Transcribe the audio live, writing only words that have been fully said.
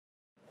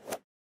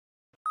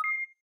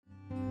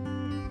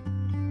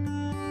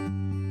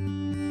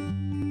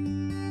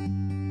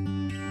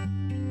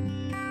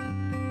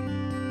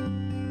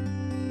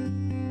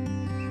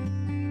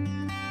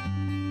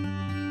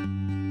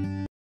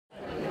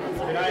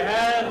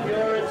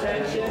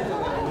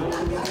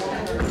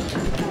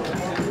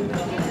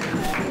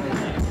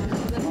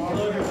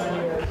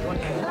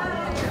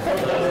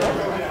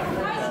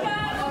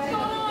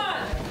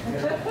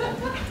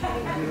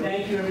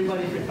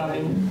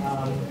coming.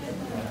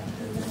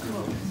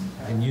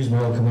 I can use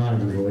my old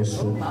commodity voice.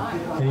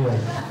 But anyway,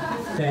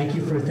 thank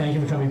you for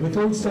coming. We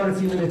thought we'd start a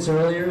few minutes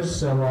earlier,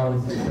 so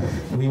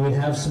we would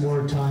have some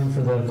more time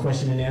for the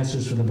question and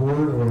answers for the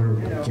board, or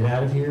get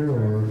out of here,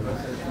 or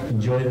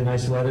enjoy the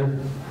nice weather.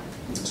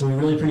 So we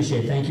really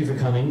appreciate it. Thank you for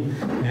coming,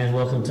 and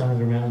welcome to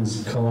Hunger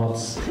Mountains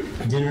Co-op's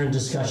dinner and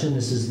discussion.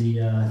 This is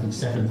the I think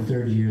second or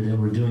third year that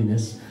we're doing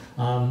this.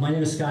 My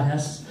name is Scott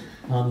Hess.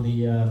 I'm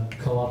the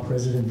co-op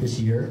president this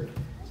year,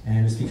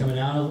 and it's becoming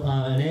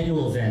an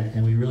annual event,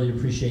 and we really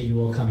appreciate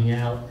you all coming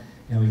out.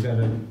 And we've got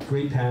a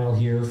great panel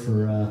here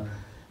for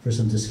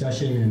some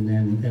discussion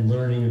and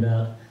learning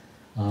about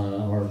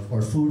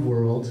our food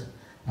world.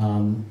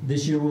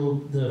 This year,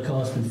 the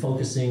co-op's been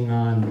focusing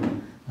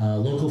on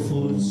local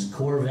foods,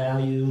 core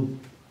value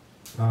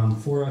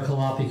for our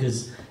co-op,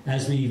 because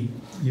as you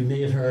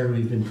may have heard,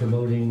 we've been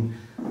promoting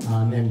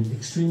and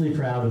extremely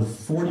proud of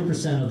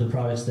 40% of the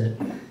products that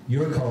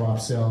your co-op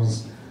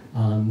sells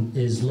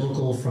is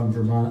local from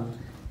Vermont,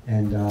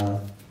 and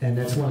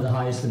that's one of the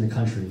highest in the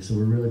country. So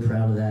we're really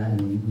proud of that,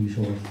 and we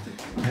shall.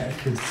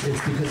 It's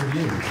because of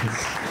you.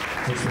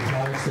 It's the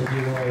products that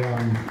you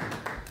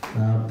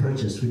all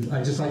purchase.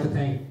 I'd just like to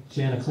thank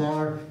Jana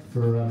Clark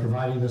for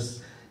providing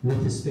us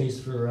with this space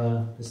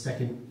for the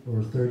second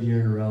or third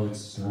year in a row.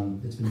 It's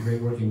been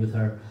great working with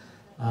her.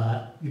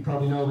 You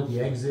probably know that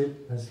the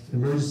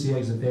emergency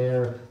exit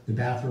there, the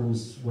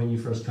bathrooms when you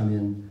first come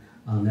in,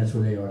 that's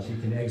where they are. So you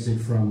can exit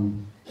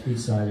from each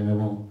side, and I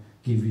won't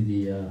give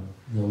you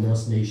the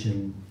Lost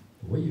Nation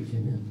the way you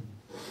came in.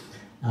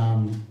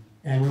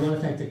 And we want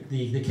to thank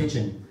the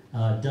kitchen.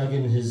 Doug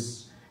and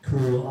his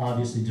crew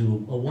obviously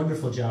do a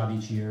wonderful job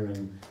each year,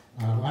 and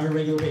on a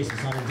regular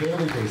basis, on a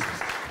daily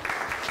basis.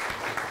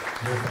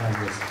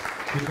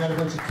 We've got a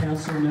bunch of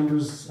council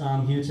members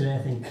here today. I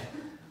think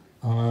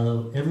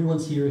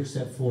everyone's here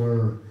except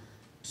for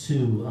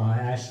two.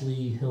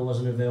 Ashley Hill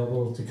wasn't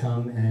available to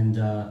come, and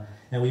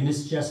we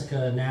missed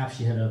Jessica Knapp.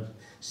 She had a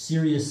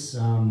serious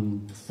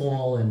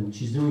fall, and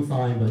she's doing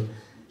fine, but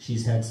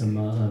she's had some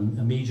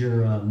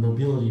major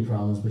mobility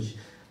problems, which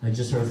I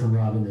just heard from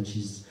Robin that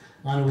she's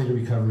on her way to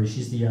recovery.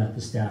 She's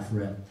the staff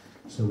rep,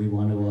 so we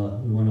want to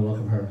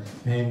welcome her.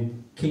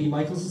 And Katie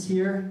Michaels is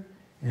here,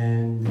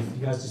 and if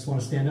you guys just want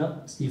to stand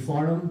up, Steve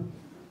Farnham,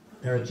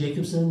 Eric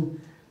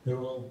Jacobson, they're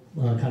all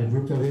kind of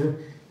grouped over here.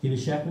 Eva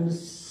Sheckman,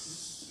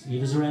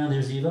 Eva's around.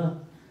 There's Eva.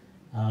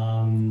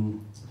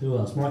 Who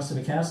else? Mark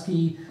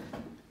Simakowski,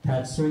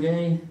 Pat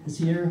Sergey is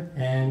here,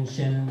 and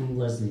Shannon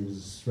Leslie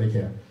is right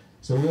there.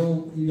 So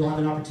you'll have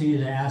an opportunity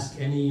to ask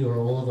any or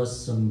all of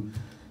us some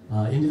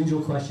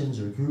individual questions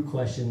or group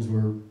questions.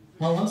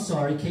 Oh, I'm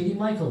sorry, Katie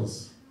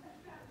Michaels.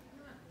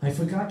 I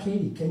forgot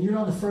Katie. You're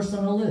on the first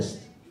on the list.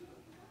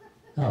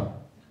 Oh.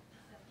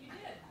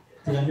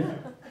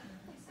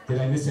 Did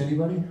I miss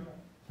anybody?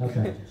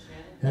 Okay.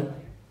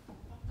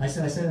 I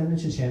said I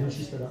mentioned Shannon.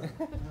 She stood up.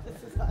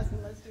 This is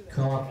awesome. Let's do that.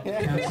 Co-op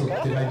council.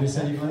 Did I miss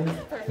anybody?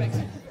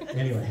 Okay.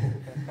 Anyway.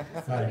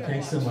 All right.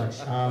 Thanks so much.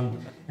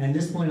 And at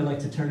this point, I'd like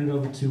to turn it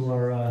over to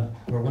our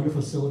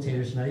wonderful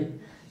facilitator tonight,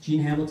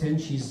 Jean Hamilton.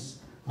 She's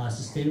a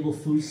sustainable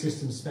food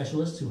systems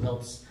specialist who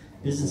helps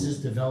businesses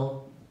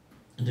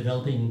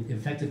developing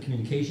effective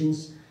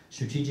communications,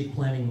 strategic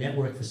planning,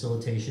 network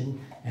facilitation,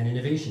 and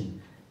innovation.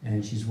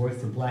 And she's worked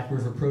for Black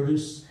River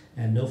Produce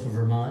and NOFA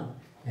Vermont,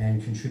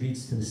 and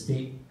contributes to the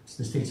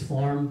state's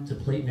Farm to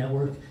Plate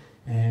Network,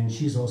 and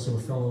she's also a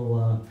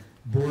fellow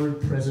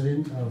board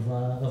president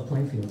of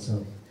Plainfield.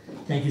 So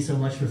thank you so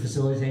much for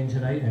facilitating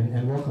tonight,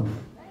 and welcome.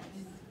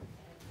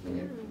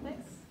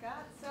 Thanks,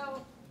 Scott.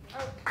 So,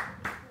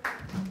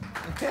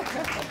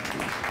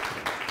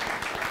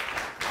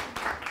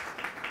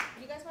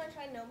 you guys want to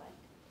try no mic?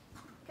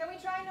 Can we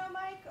try no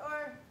mic,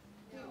 or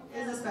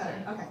is this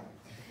better? Okay.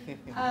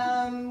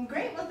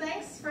 Great. Well,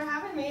 thanks for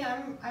having me.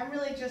 I'm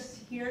really just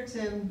here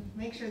to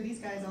make sure these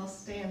guys all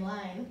stay in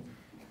line.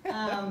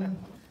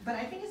 But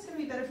I think it's going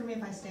to be better for me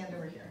if I stand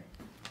over here.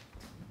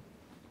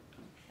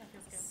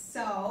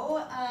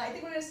 So I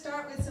think we're going to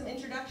start with some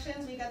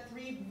introductions. We got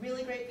three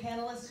really great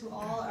panelists who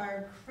all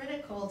are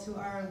critical to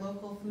our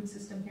local food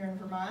system here in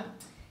Vermont.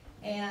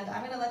 And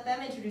I'm going to let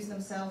them introduce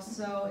themselves.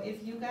 So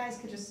if you guys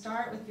could just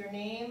start with your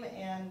name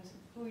and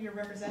who you're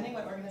representing,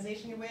 what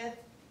organization you're with,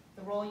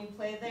 the role you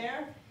play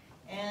there,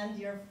 and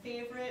your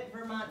favorite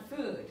Vermont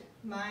food.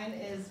 Mine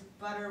is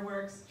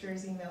Butterworks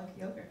Jersey Milk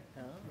Yogurt.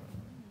 Oh,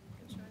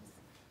 good choice.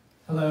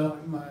 Hello,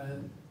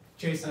 I'm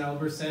Jason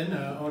Elberson,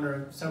 owner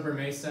of Sober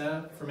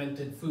Mesa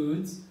Fermented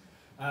Foods.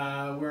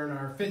 We're in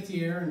our 5th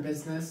year in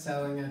business,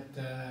 selling at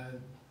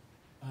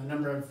a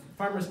number of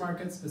farmers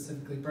markets,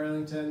 specifically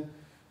Burlington,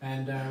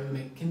 and we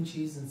make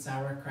kimchis and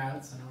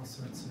sauerkrauts and all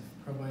sorts of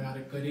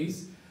probiotic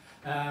goodies.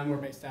 We're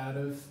based out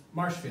of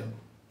Marshfield,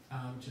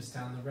 just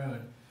down the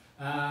road.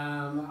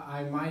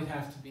 I might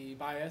have to be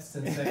biased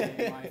and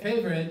say my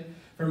favorite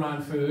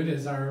Vermont food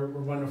is our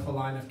wonderful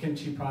line of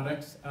kimchi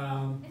products.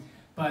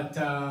 But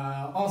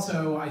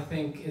also I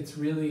think it's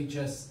really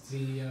just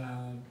the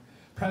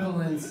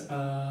prevalence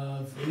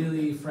of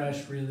really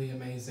fresh, really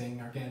amazing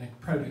organic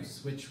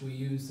produce, which we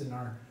use in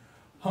our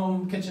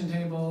home kitchen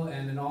table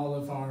and in all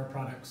of our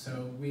products.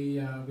 So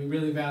we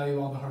really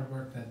value all the hard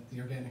work that the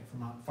organic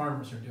Vermont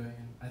farmers are doing,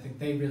 and I think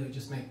they really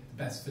just make the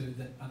best food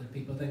that other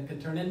people then can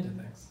turn into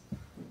things.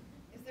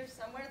 Is there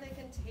somewhere they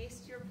can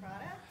taste your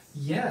products?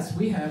 Yes,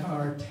 we have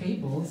our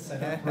table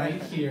set up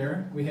right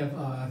here. We have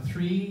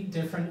 3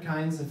 different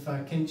kinds of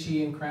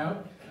kimchi and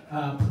kraut.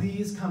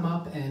 Please come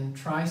up and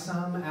try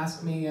some.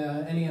 Ask me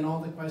any and all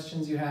the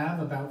questions you have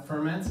about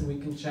ferments, and we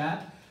can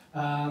chat.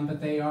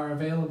 But they are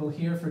available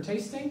here for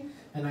tasting.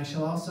 And I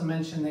shall also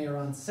mention they are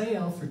on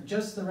sale for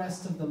just the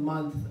rest of the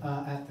month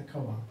at the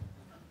Co-op.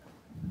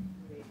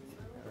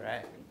 All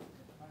right.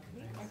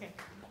 Okay.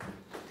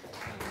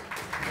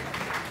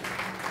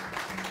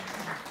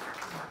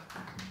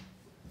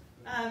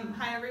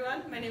 Hi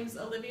everyone, my name is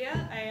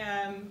Olivia.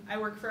 I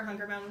work for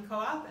Hunger Mountain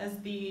Co-op as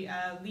the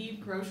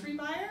lead grocery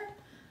buyer.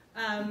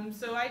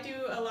 So I do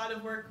a lot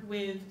of work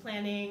with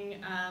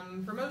planning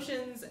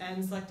promotions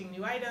and selecting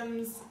new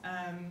items,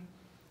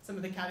 some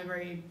of the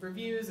category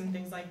reviews and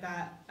things like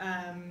that.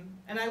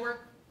 And I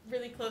work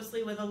really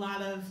closely with a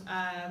lot of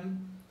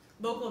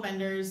local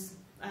vendors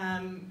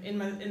in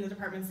the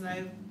departments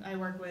that I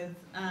work with,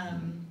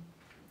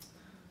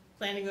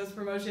 planning those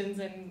promotions,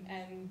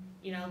 and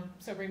you know,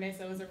 Sobre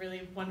Mesa was a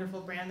really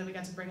wonderful brand that we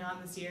got to bring on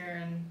this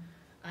year, and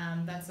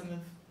that's some of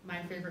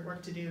my favorite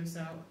work to do.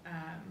 So,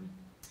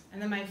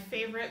 and then my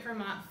favorite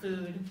Vermont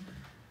food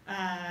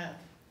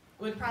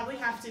would probably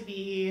have to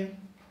be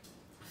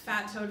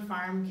Fat Toad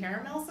Farm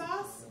caramel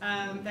sauce.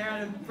 They're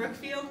out of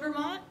Brookfield,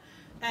 Vermont,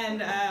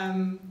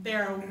 and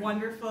they're a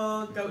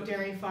wonderful goat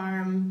dairy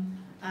farm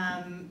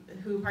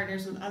who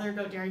partners with other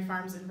goat dairy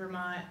farms in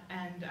Vermont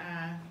and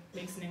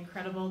makes an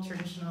incredible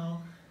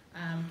traditional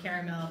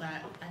caramel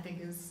that I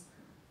think is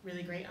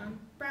really great on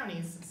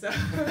brownies. So,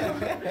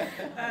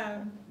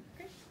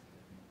 great.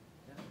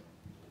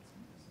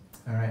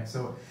 All right,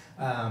 so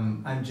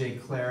I'm Jay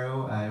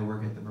Claro. I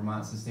work at the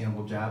Vermont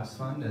Sustainable Jobs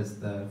Fund as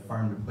the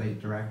Farm to Plate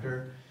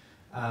Director.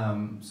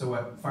 So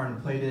what Farm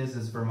to Plate is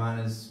Vermont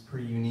is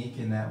pretty unique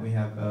in that we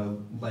have a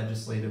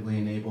legislatively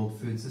enabled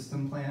food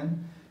system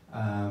plan.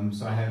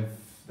 So I have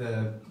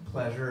the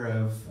pleasure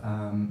of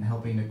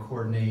helping to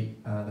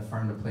coordinate the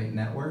Farm to Plate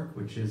Network,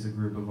 which is a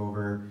group of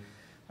over,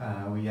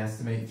 we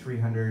estimate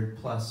 300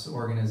 plus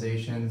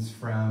organizations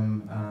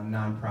from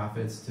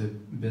nonprofits to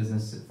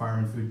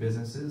farm and food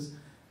businesses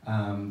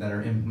that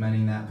are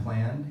implementing that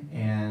plan.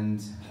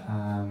 And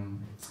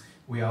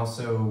we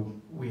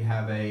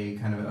have a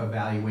kind of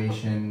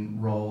evaluation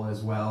role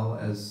as well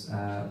as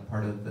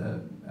part of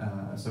the,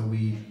 so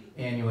we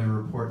annually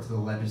report to the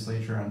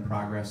legislature on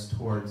progress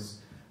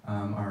towards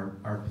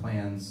our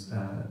plan's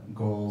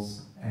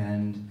goals.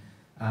 And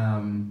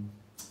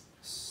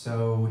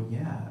so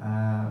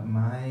yeah,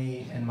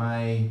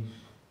 my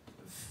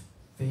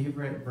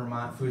favorite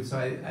Vermont food, so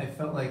I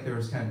felt like there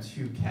was kind of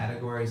 2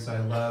 categories. So I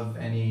love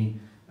any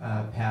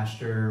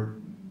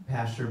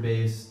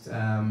pasture-based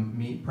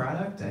meat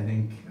product. I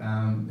think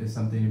is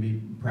something to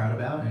be proud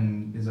about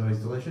and is always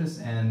delicious.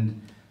 And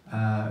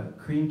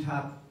cream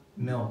top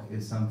milk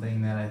is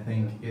something that I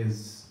think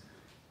is,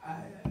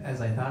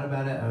 as I thought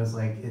about it, I was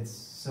like, it's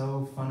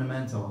so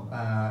fundamental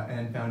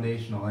and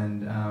foundational.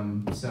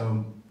 And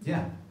so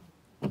yeah,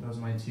 those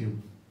are my 2.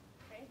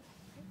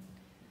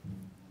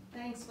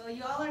 Thanks. Well,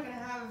 you all are going to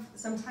have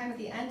some time at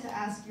the end to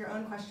ask your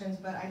own questions,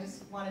 but I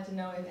just wanted to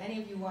know if any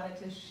of you wanted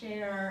to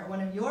share one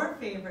of your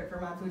favorite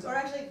Vermont foods. Or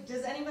actually,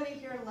 does anybody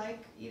here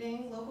like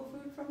eating local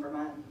food from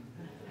Vermont?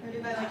 Maybe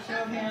by like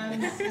show of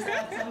hands, is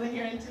that something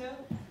you're into?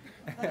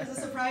 That is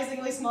a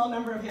surprisingly small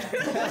number of hands.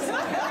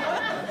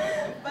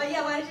 But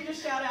yeah, why don't you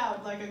just shout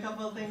out like a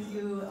couple of things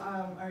you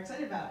are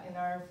excited about in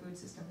our food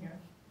system here?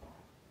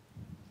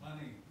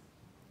 Money.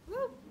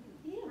 Woo!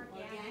 Yeah.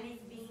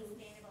 Organic beans,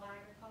 sustainable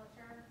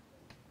agriculture.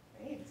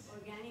 Great.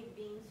 Organic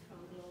beans from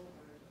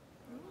Glover.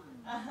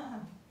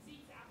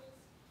 Seeds, apples.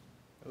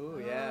 Ooh,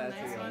 yeah, that's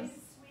nice a good one.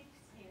 Sweet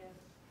potatoes.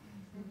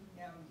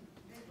 Yeah.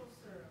 Maple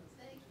syrup.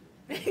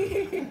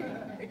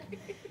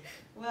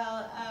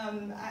 Well,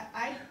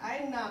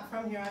 I'm not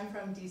from here, I'm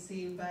from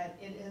DC, but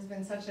it has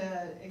been such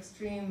an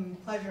extreme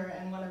pleasure,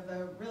 and one of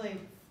the really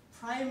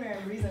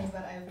primary reasons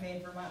that I've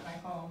made Vermont my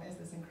home is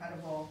this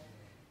incredible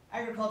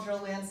agricultural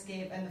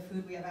landscape and the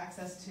food we have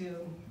access to.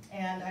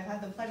 And I've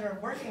had the pleasure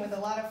of working with a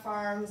lot of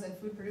farms and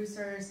food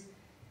producers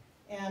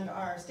and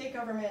our state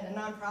government and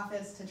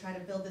nonprofits to try to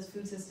build this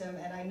food system,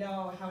 and I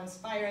know how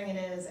inspiring it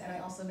is, and I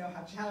also know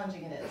how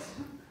challenging it is.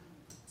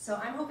 So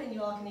I'm hoping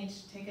you all can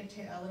each take a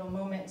little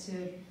moment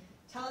to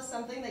tell us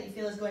something that you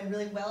feel is going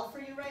really well for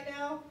you right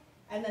now,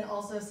 and then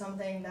also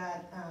something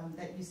that,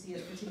 that you see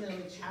as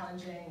particularly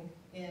challenging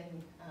in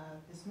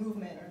this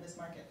movement or this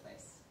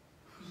marketplace.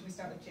 Should we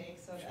start with Jake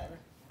so that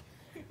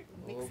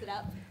mix it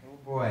up? Oh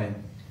boy.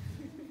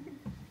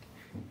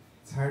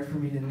 It's hard for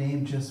me to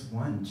name just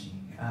one,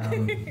 Jean.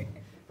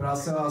 But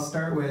also I'll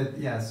start with,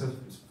 yeah, so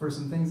for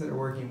some things that are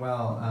working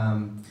well,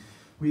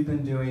 we've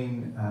been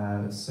doing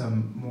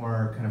some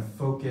more kind of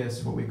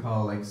focused, what we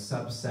call like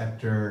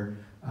subsector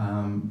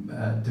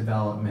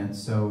development.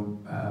 So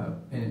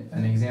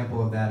an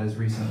example of that is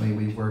recently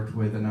we worked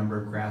with a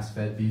number of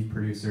grass-fed beef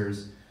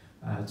producers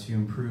to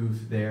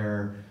improve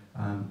their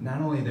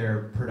not only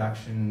their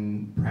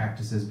production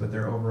practices, but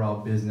their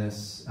overall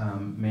business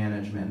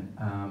management.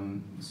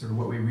 Sort of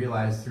what we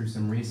realized through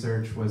some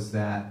research was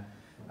that,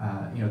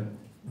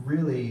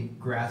 really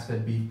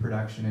grass-fed beef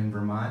production in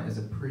Vermont is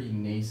a pretty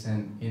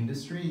nascent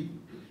industry.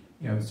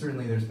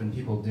 Certainly there's been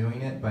people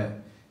doing it, but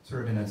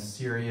sort of in a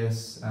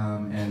serious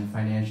and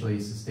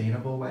financially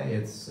sustainable way,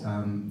 it's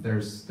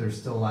there's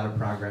still a lot of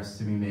progress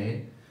to be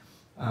made.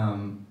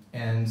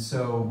 And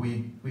so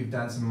we've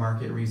done some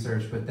market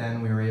research, but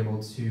then we were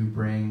able to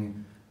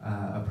bring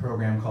a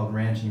program called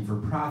Ranching for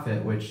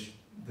Profit, which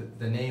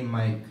the name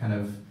might kind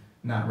of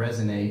not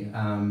resonate,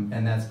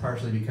 and that's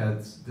partially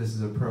because this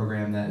is a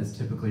program that is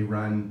typically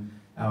run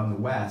out in the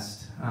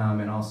West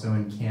and also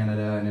in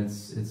Canada, and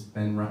it's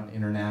been run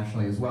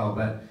internationally as well.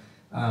 But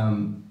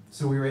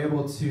so we were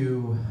able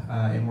to,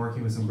 in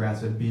working with some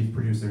grass-fed beef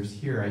producers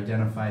here,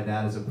 identify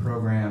that as a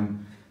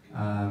program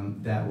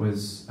that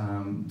was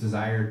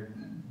desired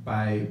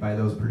by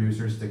those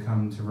producers to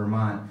come to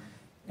Vermont.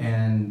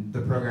 And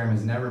the program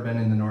has never been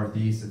in the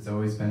Northeast, it's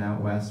always been out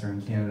West or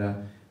in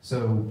Canada.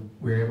 So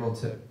we're able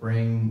to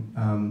bring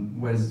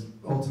what is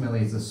ultimately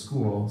it's a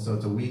school, so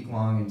it's a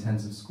week-long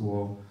intensive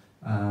school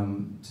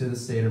to the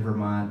state of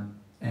Vermont,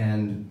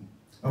 and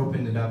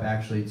opened it up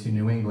actually to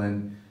New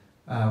England.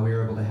 We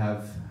were able to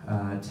have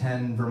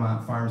 10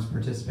 Vermont farms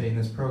participate in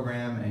this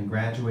program and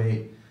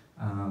graduate,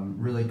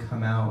 really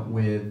come out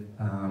with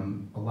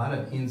a lot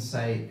of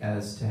insight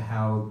as to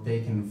how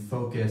they can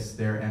focus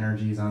their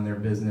energies on their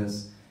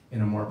business in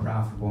a more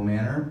profitable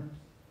manner.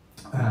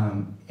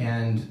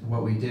 And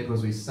what we did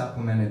was we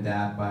supplemented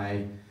that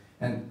by,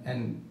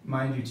 and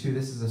mind you too,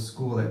 this is a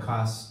school that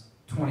costs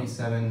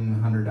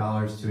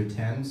 $2,700 to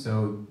attend,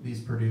 so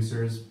these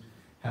producers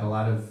had a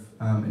lot of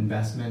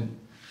investment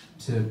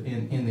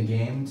in the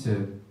game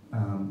to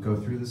go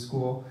through the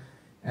school.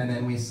 And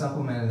then we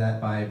supplemented that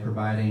by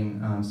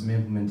providing some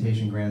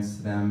implementation grants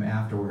to them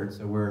afterwards.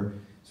 So we're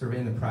sort of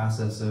in the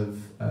process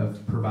of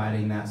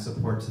providing that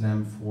support to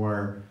them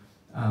for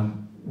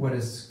what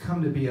has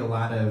come to be a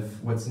lot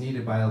of what's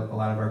needed by a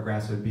lot of our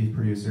grass-fed beef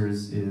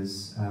producers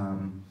is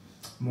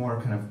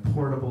more kind of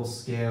portable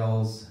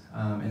scales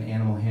and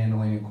animal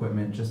handling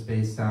equipment, just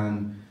based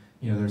on,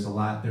 there's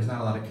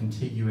not a lot of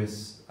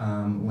contiguous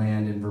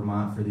land in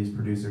Vermont for these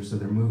producers, so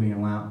they're moving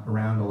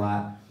around a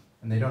lot,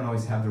 and they don't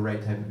always have the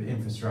right type of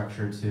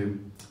infrastructure to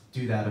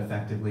do that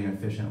effectively and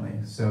efficiently.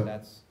 So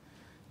that's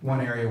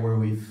one area where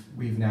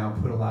we've now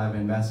put a lot of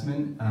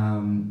investment,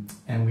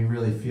 and we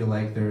really feel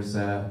like there's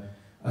a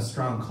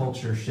strong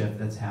culture shift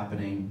that's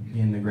happening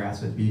in the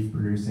grass-fed beef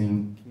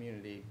producing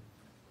community.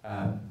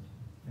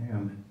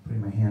 I'm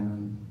putting my hand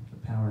on the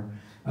power.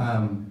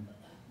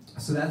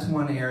 So that's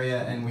one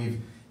area,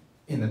 and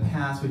in the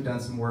past we've done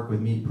some work with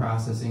meat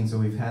processing, so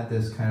we've had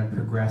this kind of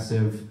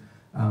progressive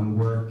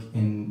work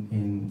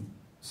in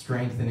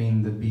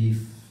strengthening the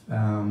beef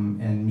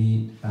and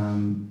meat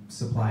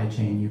supply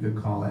chain, you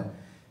could call it.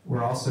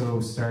 We're also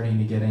starting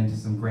to get into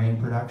some grain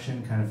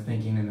production, kind of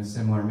thinking in a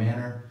similar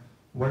manner.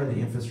 What are the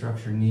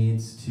infrastructure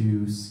needs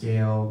to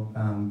scale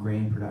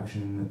grain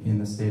production in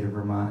the state of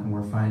Vermont? And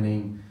we're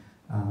finding,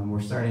 we're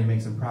starting to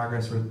make some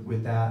progress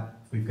with that.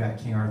 We've got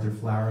King Arthur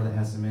Flour that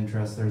has some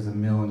interest. There's a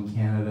mill in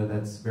Canada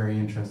that's very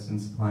interested in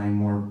supplying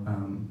more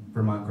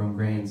Vermont-grown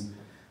grains.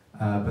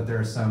 But there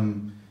are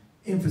some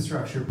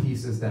infrastructure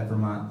pieces that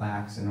Vermont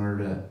lacks in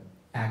order to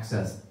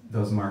access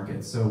those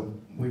markets. So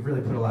we've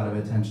really put a lot of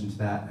attention to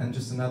that. And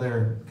just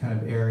another kind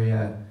of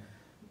area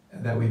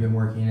that we've been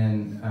working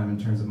in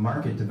terms of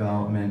market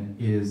development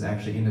is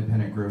actually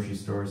independent grocery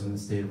stores in the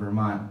state of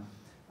Vermont.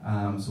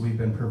 So we've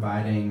been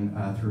providing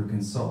through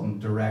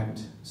consultant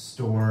direct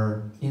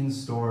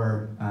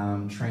in-store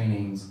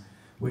trainings,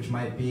 which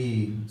might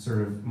be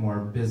sort of more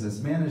business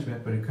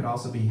management, but it could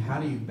also be how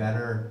do you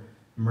better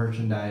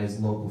merchandise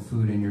local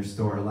food in your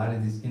store. A lot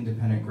of these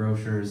independent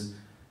grocers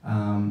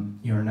are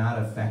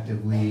not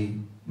effectively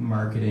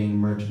marketing,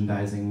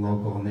 merchandising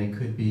local, and they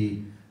could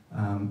be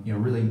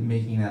really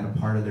making that a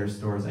part of their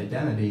store's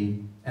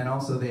identity. And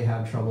also they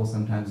have trouble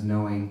sometimes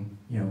knowing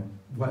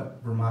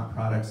what Vermont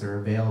products are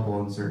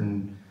available in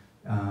certain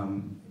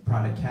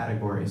product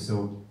categories.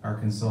 So our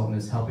consultant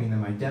is helping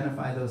them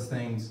identify those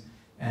things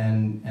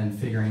and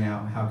figuring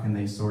out how can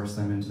they source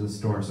them into the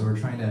store. So we're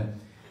trying to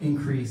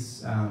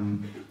increase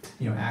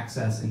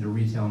access into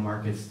retail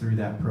markets through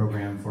that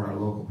program for our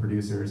local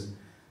producers,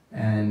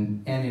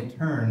 and in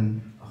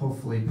turn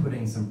hopefully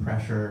putting some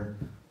pressure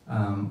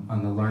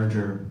on the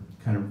larger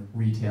kind of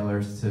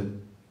retailers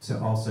to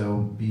also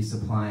be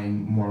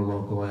supplying more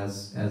local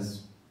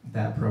as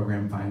that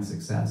program finds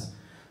success.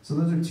 So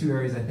those are two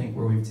areas I think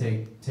where we've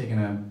taken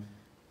a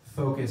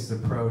focused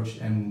approach,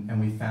 and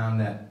we found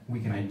that we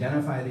can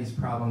identify these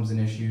problems and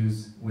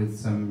issues with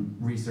some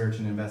research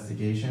and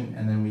investigation,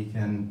 and then we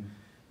can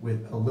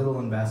with a little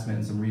investment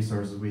and some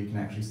resources, we can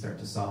actually start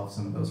to solve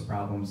some of those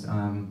problems.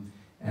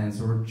 And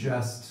so we're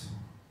just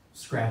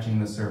scratching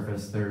the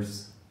surface.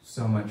 There's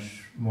so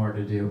much more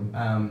to do.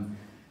 And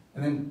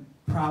then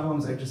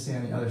problems, I just say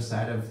on the other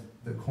side of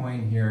the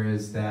coin here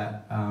is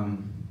that so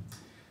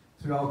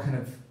we all kind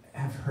of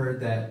have heard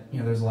that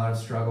there's a lot of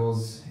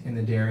struggles in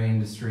the dairy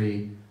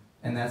industry,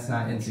 and that's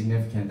not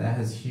insignificant. That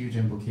has huge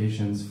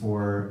implications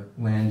for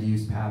land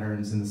use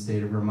patterns in the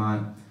state of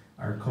Vermont,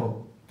 our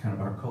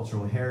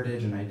cultural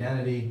heritage and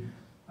identity.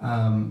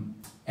 And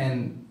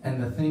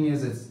the thing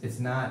is, it's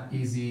not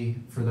easy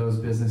for those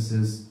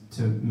businesses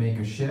to make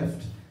a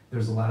shift.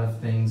 There's a lot of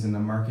things in the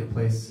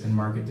marketplace and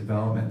market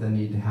development that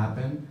need to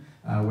happen,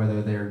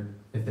 whether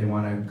if they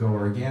want to go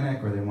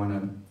organic or they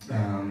want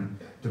to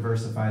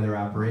diversify their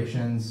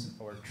operations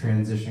or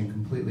transition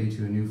completely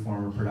to a new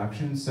form of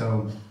production.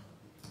 So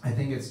I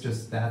think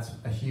that's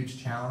a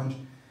huge challenge,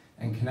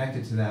 and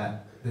connected to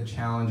that, the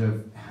challenge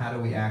of how do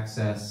we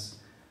access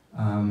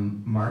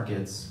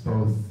markets,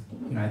 both,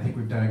 I think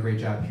we've done a great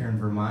job here in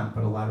Vermont,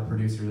 but a lot of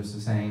producers are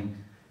saying,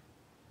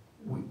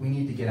 we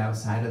need to get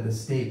outside of the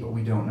state, but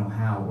we don't know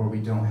how, or we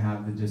don't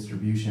have the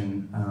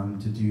distribution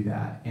to do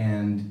that.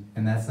 And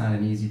that's not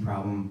an easy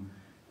problem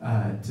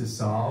to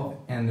solve.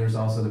 And there's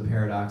also the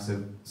paradox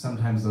of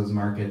sometimes those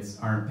markets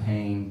aren't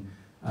paying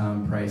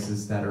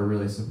prices that are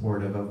really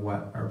supportive of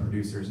what our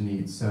producers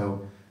need.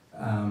 So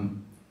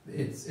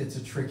it's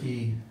a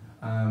tricky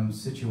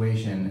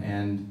situation,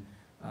 and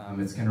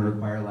it's going to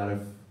require a lot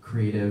of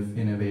creative,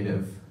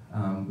 innovative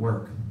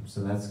work.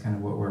 So that's kind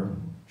of what we're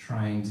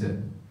trying to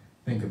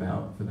think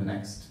about for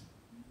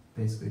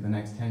basically the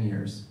next 10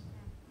 years.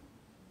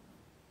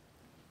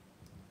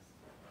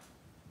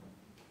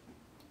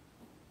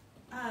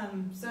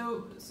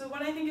 So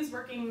what I think is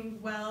working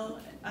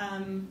well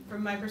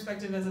from my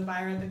perspective as a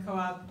buyer at the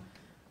co-op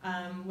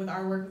with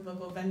our work with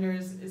local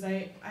vendors is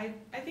I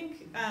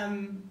think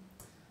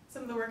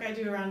some of the work I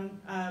do around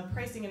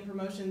pricing and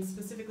promotions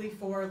specifically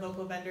for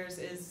local vendors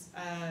is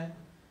a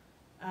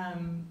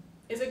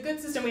good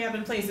system we have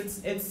in place.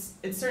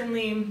 It's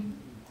certainly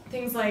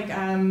things like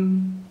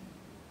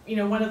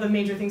one of the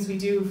major things we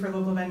do for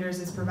local vendors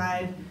is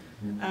provide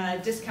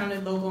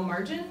discounted local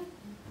margin,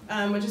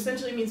 which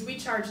essentially means we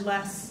charge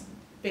less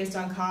based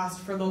on cost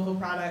for local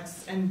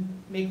products and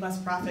make less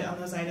profit on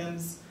those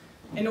items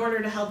in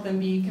order to help them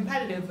be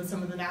competitive with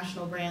some of the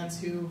national brands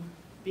who,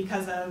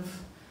 because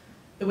of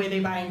the way they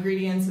buy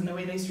ingredients and the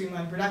way they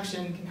streamline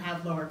production, can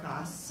have lower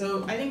costs.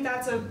 So I think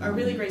that's a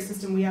really great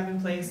system we have in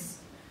place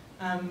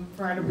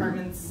for our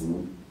departments.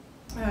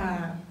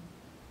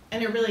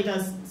 And it really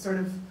does sort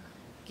of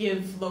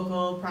give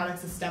local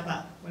products a step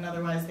up when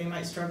otherwise they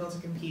might struggle to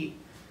compete.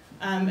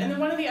 And then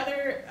one of the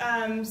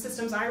other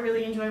systems I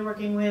really enjoy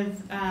working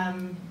with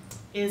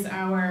is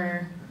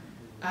our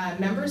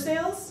member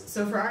sales.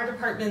 So for our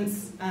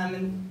departments,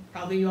 and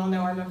probably you all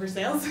know our member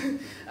sales,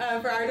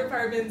 for our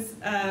departments,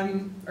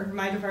 or for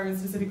my department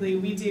specifically,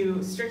 we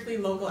do strictly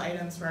local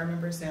items for our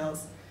member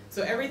sales.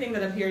 So everything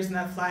that appears in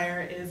that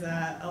flyer is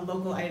a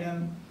local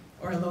item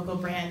or a local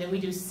brand, and we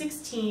do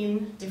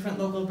 16 different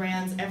local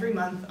brands every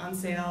month on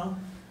sale.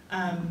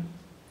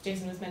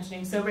 Jason was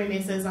mentioning Sobre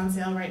Mesa is on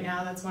sale right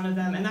now, that's one of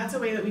them, and that's a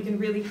way that we can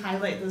really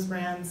highlight those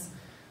brands.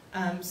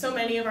 So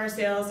many of our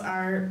sales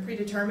are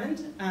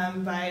predetermined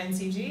by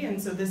NCG,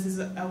 and so this is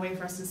a way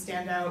for us to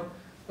stand out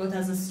both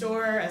as a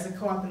store, as a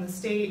co-op in the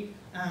state,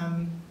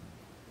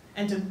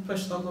 and to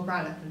push local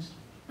product, which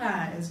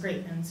is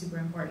great and super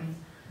important.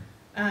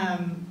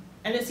 And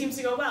it seems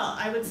to go well.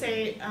 I would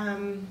say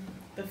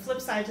the flip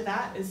side to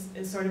that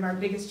is sort of our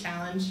biggest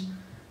challenge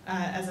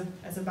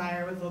as a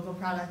buyer with local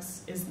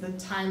products is the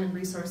time and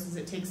resources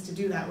it takes to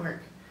do that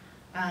work.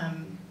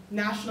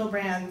 National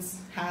brands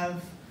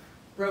have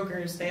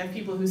brokers, they have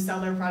people who sell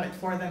their product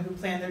for them, who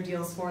plan their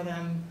deals for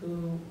them,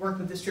 who work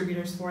with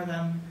distributors for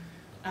them.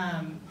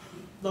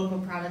 Local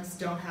products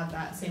don't have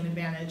that same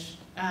advantage.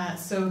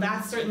 So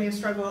that's certainly a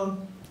struggle,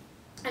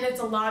 and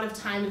it's a lot of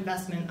time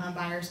investment on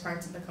buyers'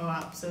 parts of the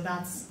co-op. So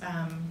that's,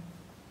 I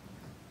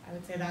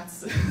would say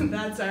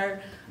that's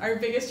our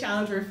biggest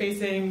challenge we're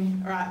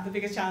facing, or the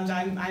biggest challenge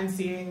I'm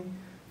seeing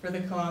for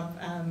the co-op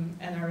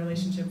and our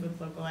relationship with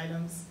local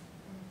items.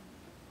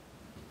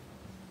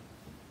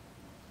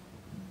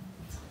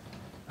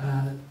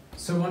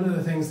 So one of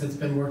the things that's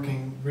been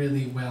working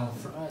really well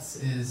for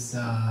us is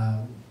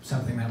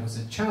something that was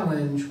a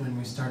challenge when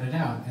we started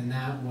out, and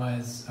that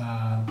was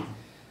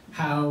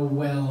how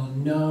well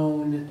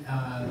known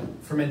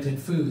fermented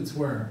foods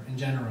were in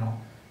general.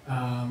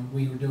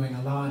 We were doing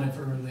a lot of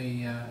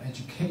early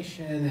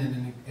education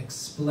and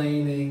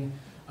explaining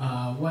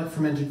what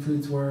fermented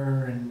foods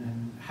were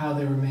and how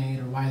they were made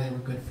or why they were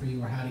good for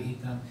you or how to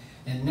eat them.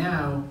 And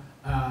now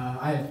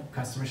I have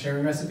customers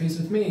sharing recipes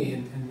with me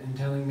and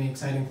telling me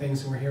exciting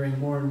things, and we're hearing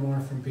more and more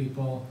from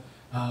people.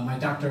 My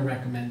doctor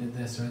recommended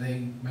this, or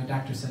my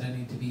doctor said I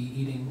need to be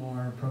eating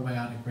more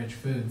probiotic-rich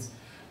foods.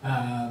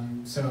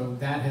 So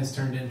that has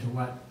turned into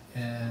what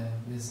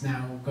is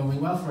now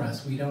going well for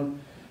us. We don't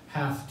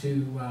have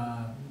to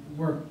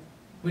work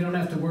we don't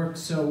have to work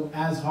so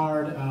as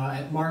hard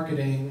at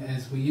marketing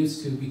as we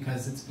used to,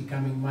 because it's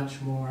becoming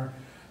much more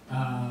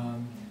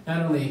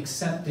not only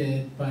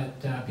accepted,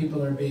 but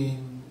people are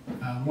being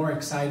more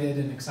excited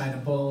and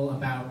excitable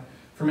about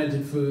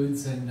fermented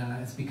foods, and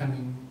it's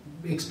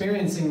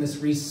experiencing this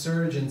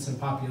resurgence in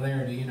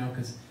popularity, you know,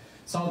 because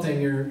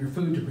salting your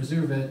food to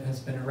preserve it has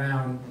been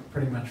around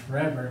pretty much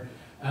forever,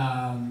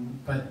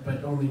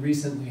 but only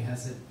recently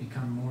has it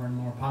become more and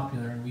more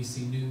popular, and we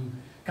see new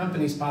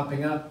companies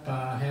popping up,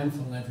 a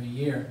handful every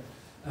year.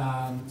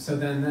 So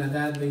then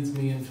that leads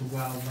me into,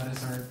 well, what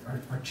is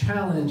our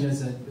challenge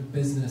as a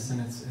business in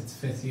its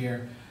fifth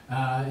year?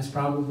 Is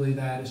probably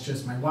that it's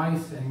just my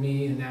wife and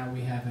me, and now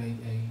we have a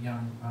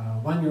young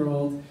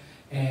 1-year-old.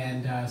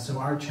 And so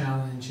our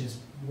challenge is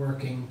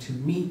working to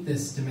meet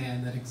this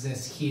demand that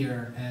exists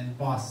here in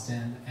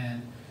Boston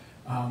and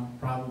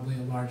probably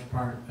a large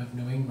part of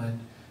New England.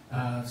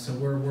 So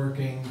we're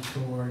working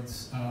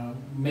towards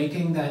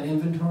making that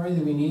inventory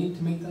that we need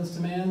to meet those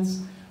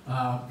demands,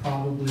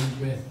 probably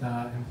with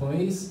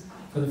employees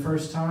for the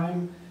first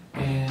time,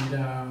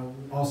 and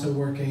also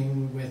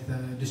working with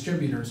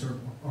distributors, or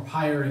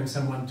hiring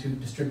someone to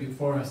distribute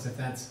for us, if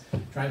that's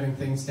driving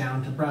things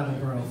down to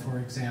Brattleboro, for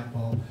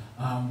example.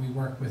 We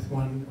work with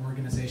one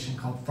organization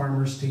called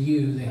Farmers to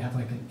You. They have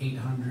like an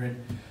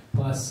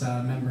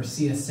 800+ member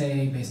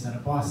CSA based out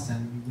of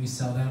Boston. We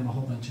sell them a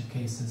whole bunch of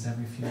cases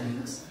every few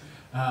weeks.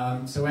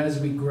 So as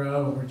we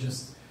grow, we're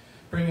just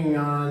bringing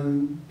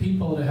on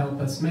people to help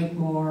us make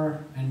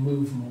more and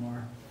move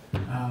more,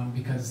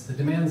 because the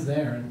demand's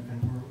there,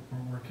 and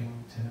we're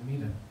working to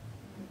meet it.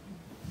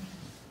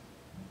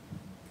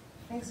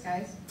 Thanks,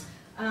 guys.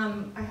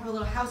 I have a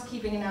little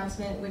housekeeping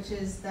announcement, which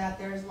is that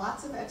there's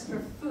lots of extra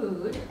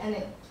food, and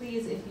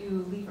please, if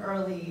you leave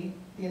early,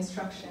 the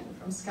instruction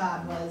from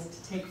Scott was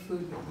to take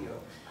food with you.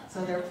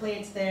 So there are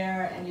plates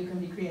there, and you can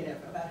be creative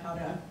about how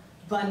to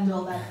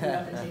bundle that food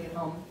up and take it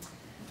home.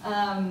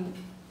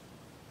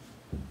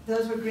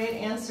 Those were great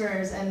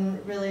answers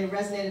and really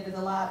resonated with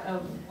a lot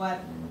of what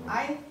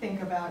I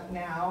think about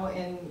now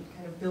in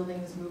kind of building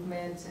this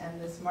movement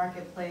and this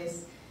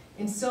marketplace.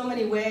 In so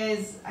many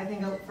ways, I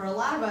think for a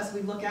lot of us,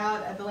 we look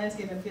out at the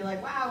landscape and feel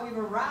like, wow, we've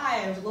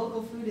arrived.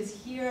 Local food is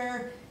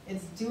here.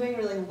 It's doing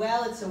really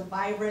well. It's so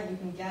vibrant. You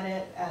can get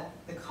it at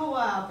the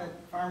co-op, at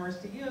Farmers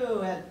to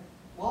You, at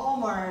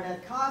Walmart,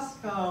 at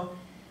Costco,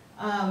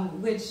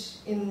 which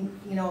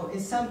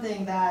is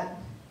something that,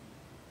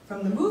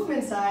 from the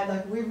movement side,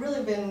 like, we've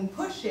really been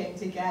pushing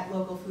to get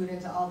local food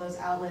into all those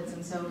outlets,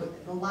 and so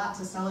a lot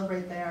to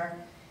celebrate there.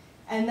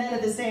 And then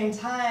at the same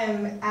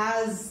time,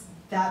 as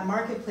that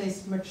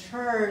marketplace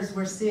matures,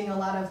 we're seeing a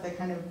lot of the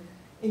kind of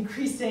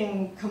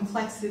increasing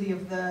complexity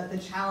of the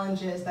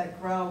challenges that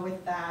grow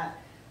with that.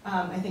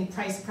 I think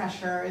price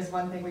pressure is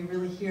one thing we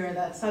really hear,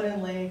 that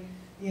suddenly,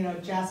 you know,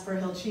 Jasper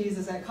Hill cheese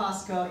is at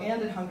Costco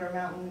and at Hunger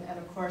Mountain, and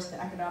of course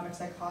the economics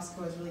at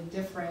Costco is really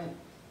different,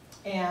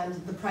 and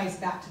the price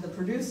back to the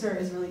producer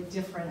is really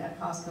different at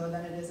Costco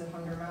than it is at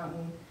Hunger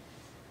Mountain.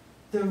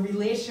 The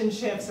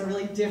relationships are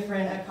really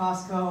different at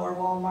Costco or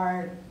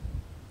Walmart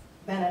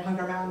than at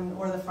Hunger Mountain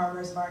or the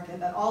farmer's market,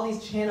 that all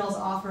these channels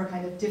offer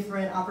kind of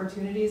different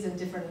opportunities and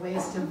different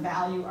ways to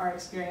value our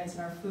experience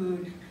and our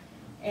food.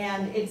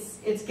 And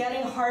it's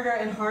getting harder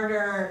and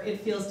harder,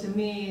 it feels to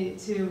me,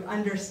 to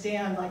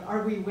understand, like,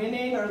 are we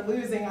winning or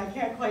losing? I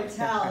can't quite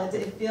tell.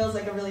 It feels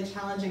like a really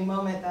challenging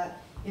moment,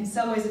 that in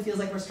some ways it feels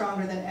like we're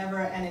stronger than ever,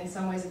 and in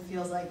some ways it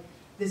feels like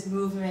this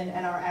movement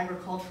and our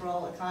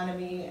agricultural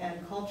economy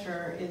and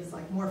culture is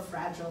like more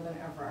fragile than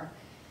ever.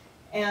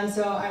 And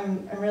so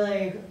I'm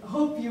really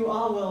hope you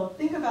all will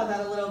think about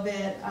that a little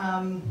bit,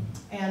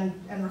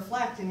 and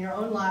reflect in your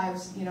own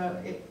lives, you know,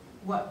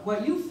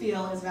 what you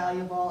feel is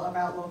valuable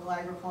about local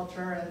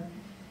agriculture,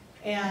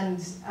 and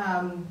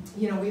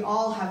you know, we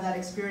all have that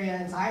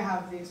experience. I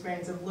have the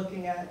experience of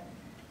looking at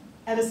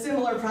a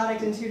similar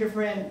product in 2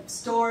 different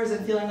stores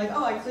and feeling like,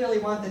 oh, I clearly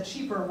want the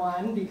cheaper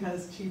one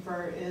because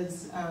cheaper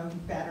is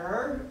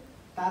better.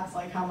 That's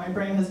like how my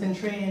brain has been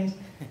trained.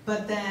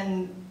 But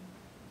then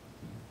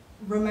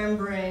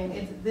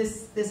remembering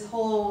this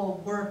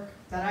whole work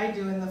that I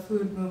do in the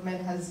food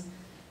movement has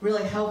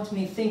really helped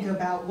me think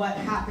about what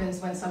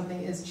happens when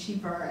something is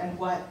cheaper and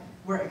what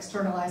we're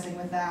externalizing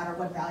with that, or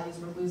what values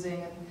we're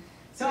losing. And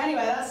so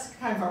anyway, that's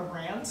kind of a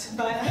rant,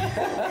 but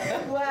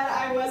what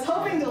I was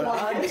hoping to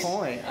launch is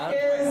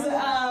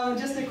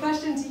just a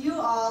question to you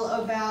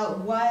all about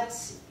what,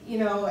 you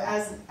know,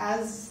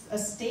 as a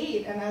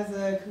state and as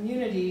a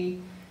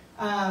community,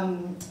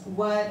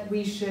 what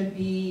we should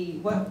be,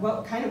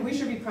 what kind of we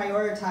should be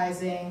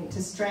prioritizing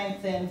to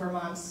strengthen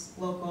Vermont's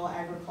local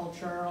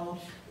agricultural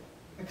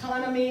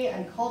economy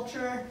and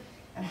culture,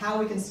 and how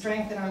we can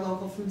strengthen our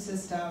local food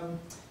system.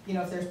 You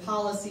know, if there's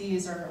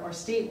policies or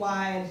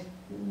statewide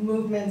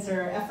movements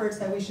or efforts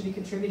that we should be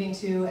contributing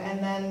to, and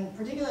then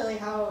particularly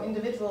how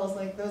individuals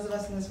like those of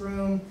us in this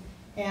room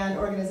and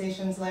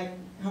organizations like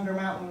Hunger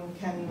Mountain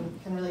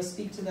can really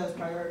speak to those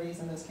priorities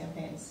and those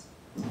campaigns.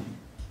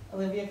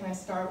 Olivia, can I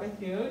start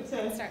with you?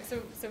 Start.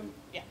 So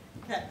yeah.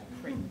 Okay.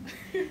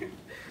 Great.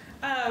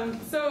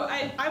 So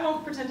I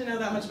won't pretend to know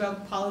that much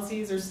about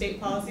policies or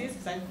state policies,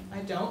 because I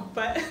don't,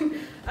 but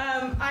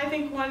I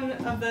think one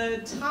of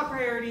the top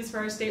priorities for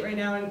our state right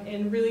now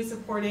in really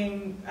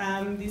supporting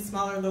these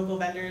smaller local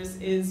vendors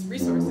is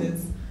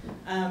resources.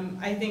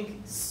 I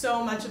think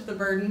so much of the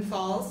burden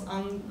falls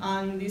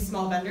on these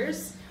small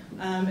vendors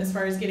as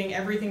far as getting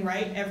everything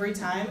right every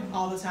time,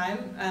 all the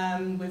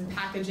time, with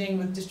packaging,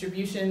 with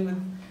distribution,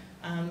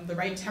 with the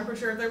right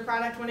temperature of their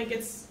product when it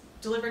gets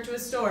delivered to a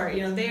store.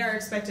 You know, they are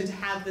expected to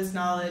have this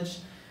knowledge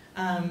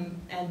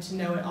and to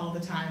know it all the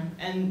time.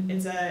 And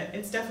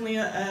it's definitely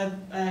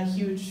a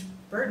huge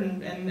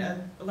burden and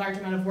a large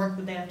amount of work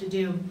that they have to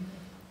do.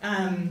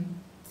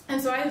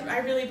 And so I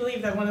really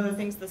believe that one of the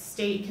things the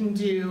state can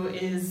do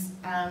is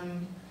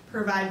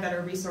provide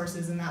better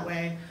resources in that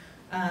way.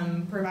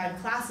 Provide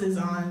classes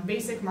on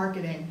basic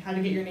marketing, how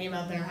to get your name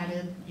out there, how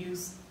to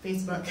use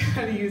Facebook,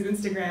 how to use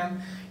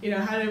Instagram, you know,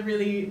 how to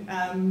really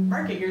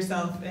market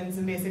yourself in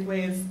some basic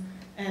ways.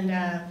 And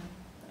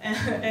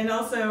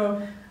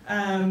also,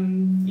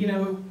 you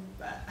know,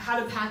 how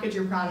to package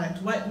your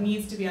product, what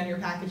needs to be on your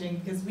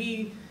packaging, because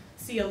we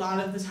see a lot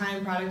of the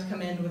time product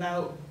come in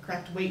without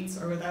correct weights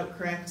or without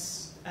correct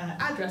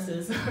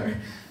addresses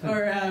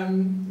or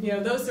you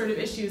know, those sort of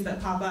issues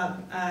that pop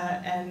up,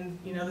 and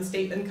you know, the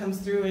state then comes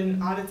through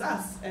and audits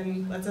us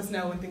and lets us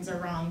know when things are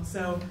wrong.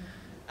 So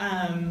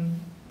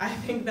I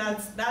think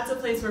that's a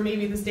place where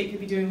maybe the state could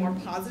be doing more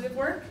positive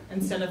work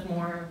instead of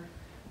more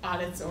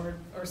audits or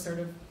sort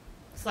of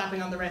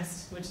slapping on the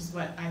wrist, which is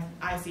what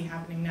I see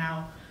happening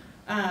now.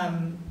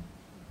 And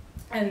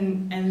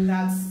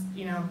that's,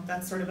 you know,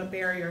 that's sort of a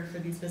barrier for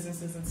these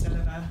businesses instead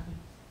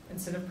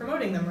of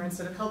promoting them or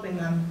instead of helping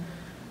them.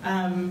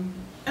 And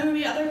then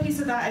the other piece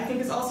of that, I think,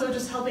 is also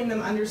just helping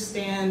them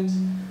understand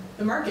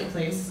the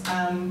marketplace.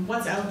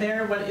 What's out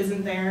there, what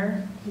isn't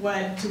there,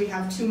 what do we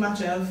have too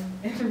much of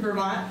in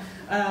Vermont,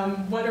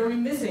 what are we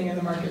missing in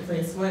the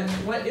marketplace,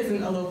 what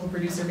isn't a local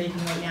producer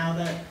making right now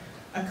that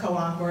a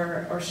co-op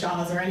or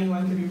Shaw's or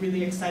anyone could be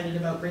really excited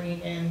about bringing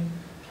in.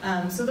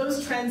 So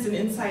those trends and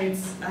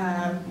insights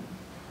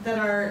that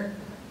are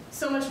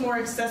so much more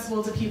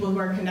accessible to people who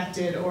are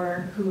connected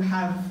or who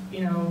have,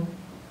 you know,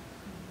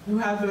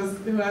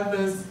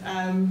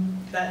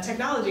 that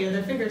technology at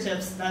their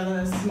fingertips that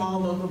a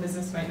small local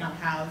business might not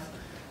have.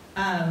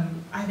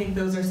 I think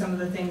those are some of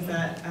the things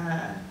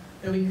that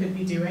we could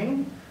be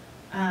doing.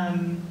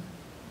 And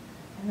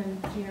then,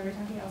 Gina, we're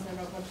talking also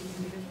about what the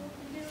individual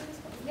can do as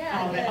well. Yeah,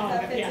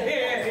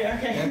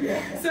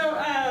 Okay.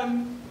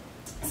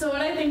 So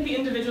what I think the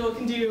individual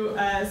can do,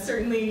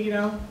 certainly, you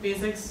know,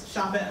 basics,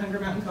 shop at Hunger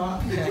Mountain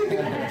Co-op.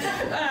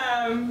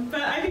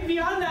 But I think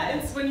beyond that,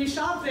 it's when you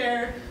shop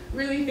there,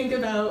 really think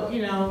about,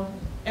 you know,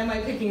 am I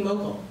picking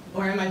local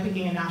or am I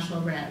picking a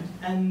national brand?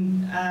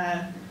 And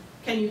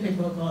can you pick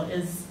local?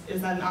 Is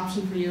that an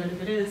option for you? And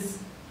if it is,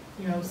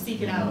 you know,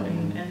 seek it out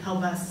and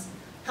help us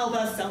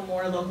sell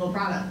more local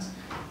product.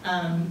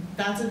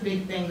 That's a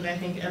big thing that I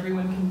think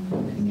everyone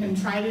can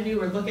try to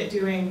do or look at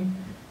doing,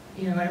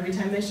 you know, every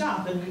time they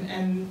shop.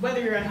 And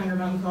whether you're at Hunger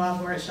Mountain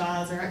Co-op or at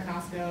Shaw's or at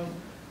Costco,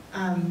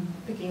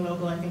 picking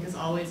local, I think, is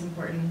always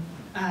important.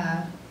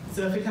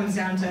 So if it comes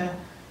down to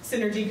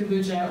Synergy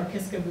Kombucha or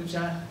Kiss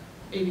Kombucha,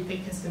 maybe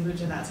pick Kiss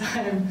Kombucha that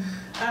time.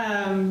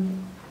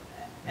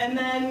 And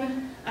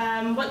then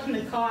what can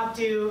the co-op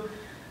do?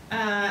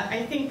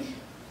 I think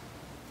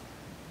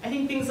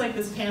things like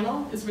this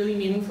panel is really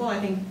meaningful. I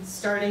think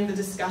starting the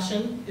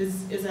discussion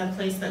is a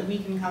place that we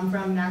can come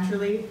from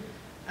naturally.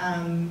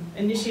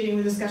 Initiating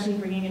the discussion,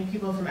 bringing in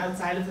people from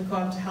outside of the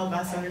co-op to help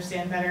us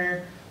understand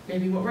better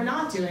maybe what we're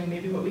not doing,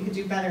 maybe what we could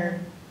do better.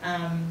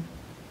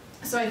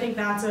 So I think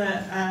that's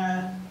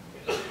a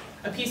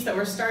piece that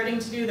we're starting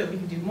to do, that we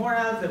can do more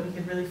of, that we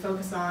could really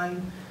focus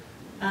on.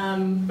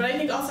 But I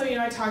think also, you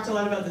know, I talked a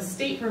lot about the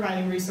state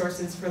providing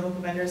resources for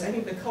local vendors. I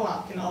think the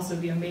co-op can also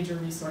be a major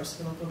resource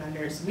for local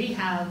vendors. We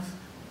have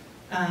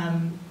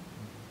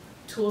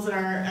tools at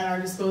our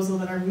disposal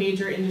that are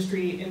major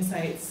industry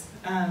insights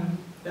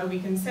that we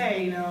can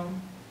say, you know,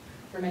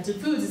 fermented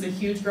foods is a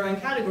huge growing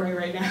category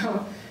right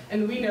now.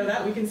 And we know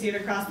that. We can see it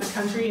across the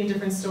country in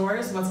different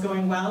stores, what's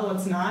going well,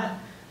 what's not,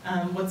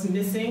 what's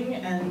missing.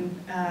 And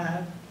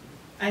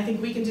I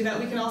think we can do that.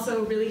 We can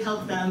also really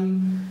help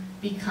them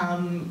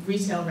become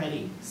retail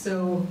ready.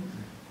 So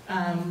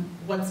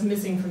what's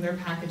missing from their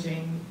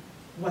packaging,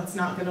 what's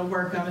not going to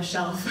work on a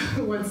shelf,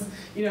 what's,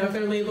 you know, if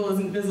their label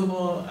isn't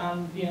visible,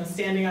 you know,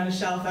 standing on a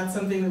shelf, that's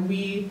something that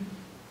we,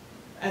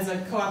 as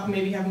a co-op,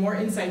 maybe have more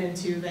insight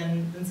into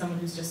than someone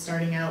who's just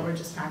starting out or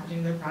just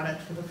packaging their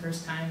product for the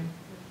first time.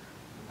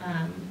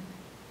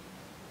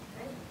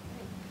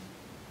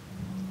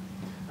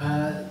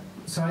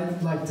 So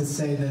I'd like to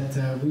say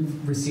that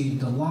we've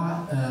received a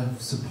lot of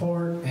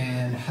support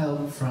and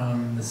help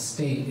from the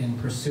state in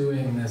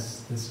pursuing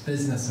this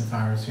business of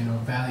ours, you know,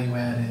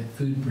 value-added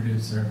food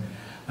producer.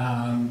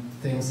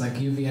 Things like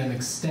UVM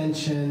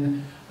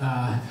Extension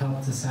have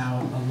helped us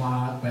out a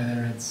lot,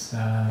 whether it's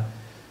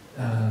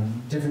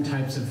different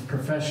types of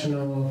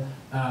professional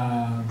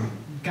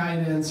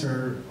guidance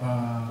or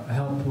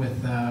help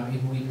with,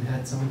 we even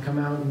had someone come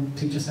out and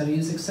teach us how to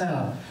use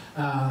Excel.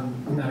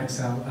 Not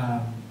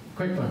Excel,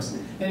 QuickBooks.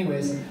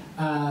 Anyways,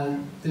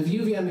 the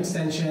UVM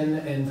extension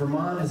and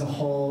Vermont as a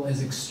whole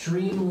is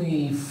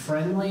extremely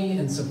friendly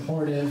and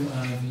supportive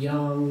of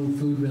young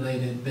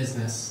food-related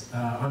business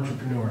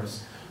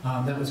entrepreneurs.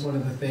 That was one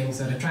of the things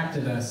that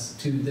attracted us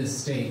to this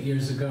state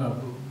years ago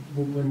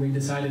when we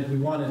decided we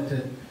wanted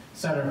to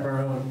start up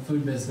our own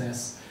food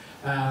business.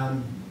 I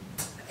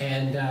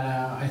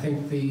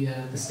think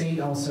the state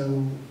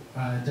also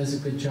does a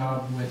good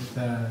job with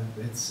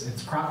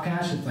its crop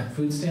cash, it's like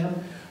food stamp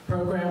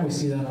program. We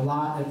see that a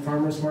lot at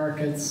farmers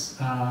markets.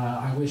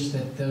 I wish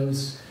that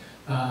those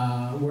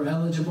were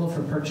eligible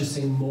for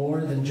purchasing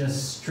more than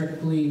just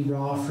strictly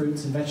raw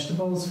fruits and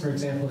vegetables. For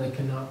example, they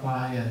cannot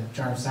buy a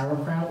jar of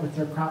sauerkraut with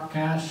their crop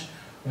cash,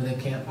 or they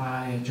can't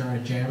buy a jar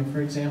of jam,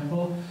 for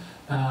example.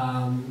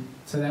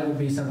 So that would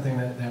be something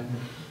that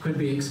could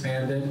be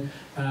expanded.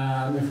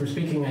 If we're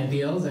speaking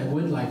ideals, I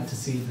would like to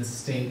see the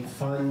state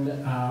fund,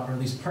 or at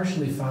least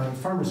partially fund,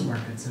 farmers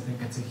markets. I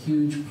think it's a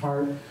huge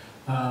part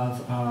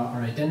of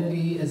our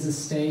identity as a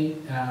state.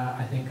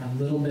 I think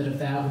a little bit of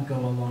that would go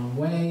a long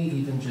way,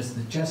 even just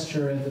the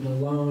gesture of it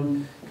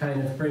alone,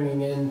 kind of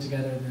bringing in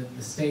together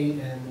the state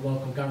and the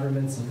local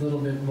governments a little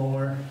bit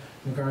more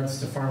in regards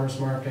to farmers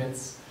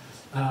markets.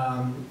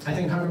 I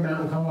think Hunger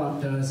Mountain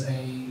Co-op does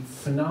a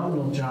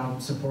phenomenal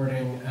job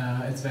supporting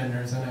its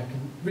vendors, and I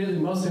can really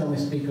mostly only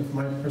speak of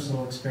my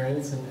personal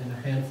experience and a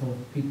handful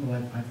of people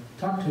I've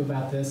talked to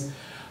about this,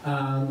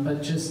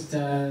 but just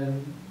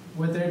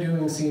what they're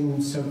doing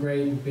seems so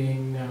great, and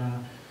being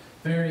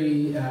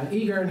very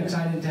eager and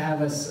excited to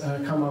have us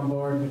come on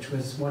board, which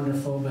was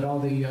wonderful, but all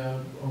the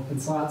open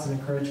slots and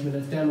encouragement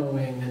of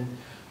demoing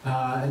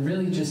and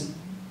really just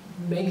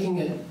making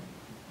it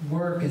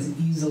work as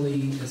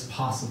easily as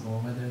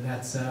possible, whether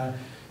that's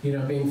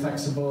being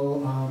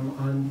flexible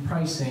on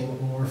pricing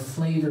or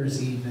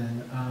flavors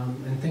even,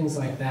 and things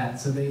like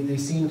that. So they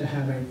seem to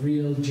have a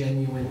real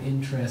genuine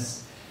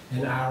interest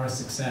in our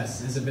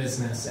success as a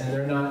business, and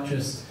they're not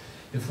just,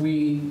 if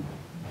we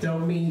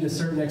don't meet a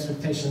certain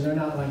expectation, they're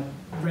not like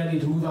ready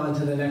to move on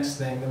to the next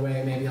thing the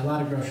way maybe a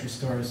lot of grocery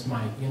stores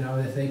might.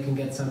 If they can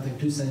get something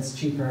 2 cents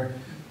cheaper,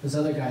 those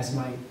other guys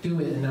might do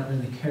it and not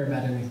really care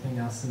about anything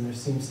else, and there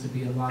seems to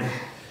be a lot of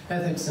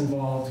ethics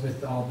involved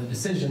with all the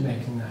decision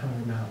making that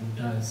Hunger Mountain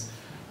does.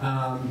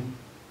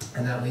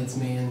 And that leads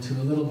me into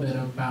a little bit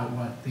about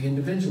what the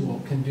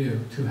individual can do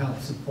to help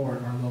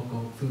support our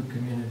local food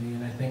community.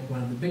 And I think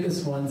one of the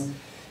biggest ones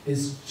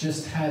is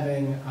just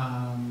having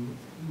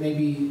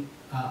maybe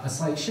a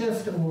slight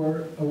shift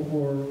or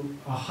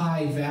a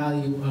high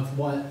value of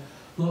what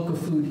local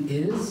food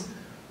is,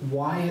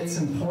 why it's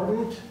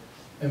important,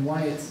 and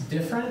why it's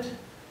different,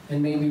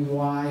 and maybe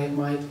why it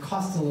might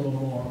cost a little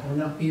more or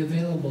not be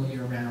available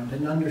year-round,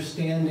 and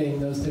understanding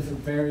those different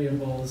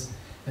variables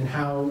and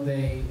how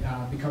they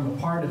become a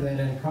part of that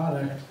end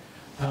product,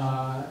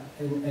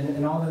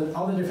 and all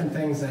the different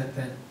things that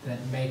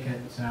make it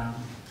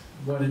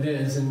what it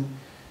is, and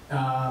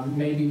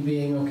maybe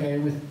being okay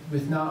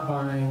with not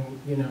buying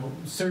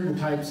certain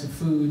types of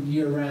food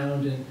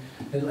year-round. And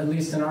at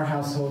least in our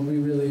household, we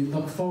really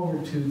look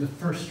forward to the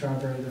first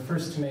strawberry, the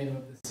first tomato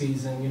of the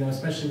season,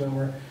 especially when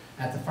we're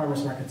at the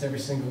farmers markets every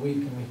single week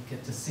and we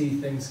get to see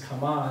things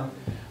come on.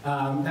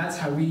 That's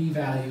how we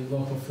value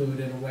local food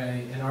in a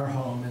way in our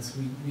home. Is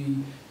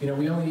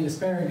we only eat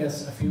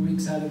asparagus a few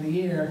weeks out of the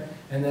year,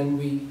 and then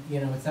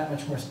it's that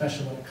much more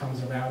special when it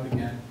comes around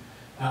again.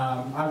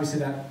 Obviously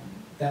that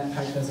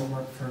type doesn't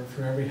work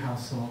for every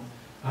household,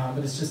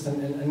 but it's just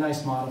a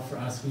nice model for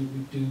us. We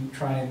do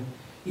try and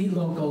eat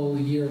local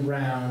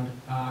year-round,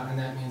 and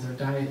that means our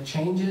diet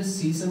changes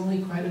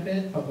seasonally quite a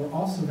bit, but we're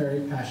also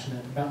very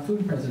passionate about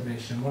food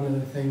preservation. One of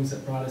the things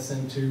that brought us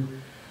into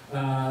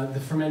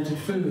the fermented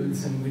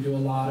foods, and we do a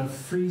lot of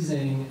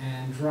freezing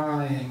and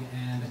drying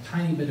and a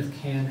tiny bit of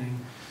canning,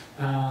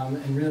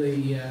 and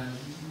really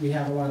we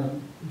have a lot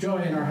of joy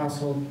in our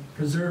household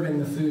preserving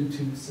the food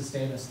to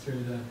sustain us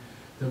through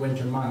the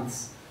winter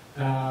months.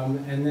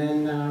 And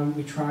then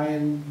we try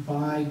and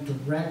buy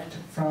direct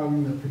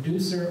from the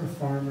producer or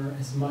farmer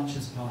as much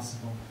as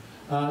possible,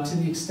 to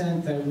the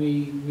extent that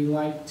we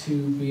like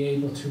to be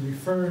able to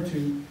refer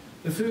to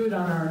the food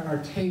on our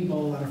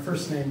table on a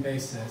first-name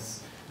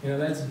basis.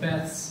 That's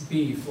Beth's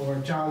beef, or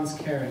John's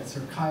carrots,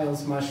 or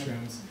Kyle's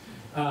mushrooms.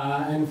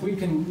 And if we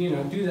can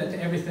do that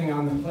to everything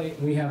on the plate,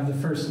 we have the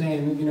first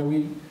name,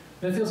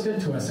 that feels good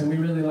to us, and we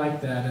really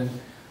like that. And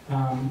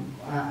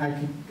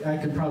I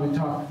could probably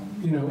talk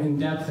in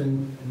depth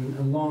and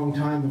a long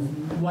time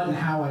of what and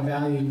how I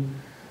value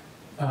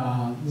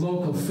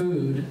local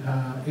food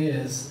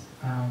is,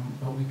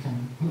 but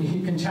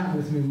you can chat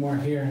with me more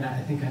here, and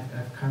I think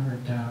I've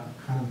covered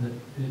kind of it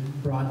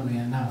broadly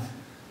enough.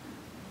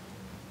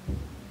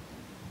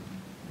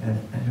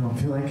 I don't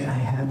feel like I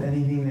have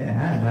anything to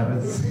add. That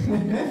was,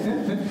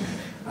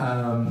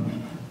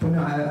 but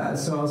no.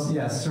 So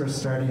sort of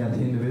starting at the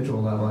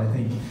individual level, I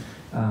think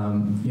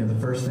The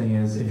first thing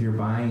is if you're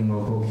buying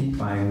local, keep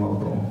buying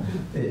local.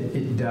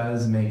 It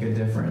does make a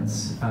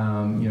difference.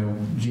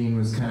 Gene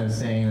was kind of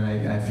saying,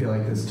 and I feel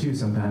like this too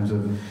sometimes,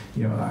 of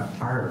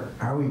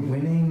are we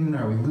winning?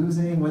 Are we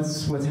losing?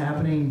 What's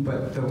happening?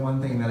 But the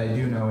one thing that I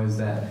do know is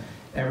that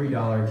every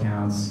dollar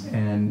counts,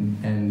 and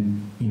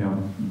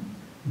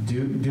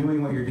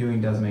doing what you're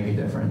doing does make a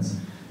difference.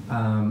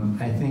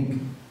 I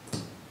think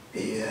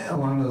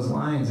along those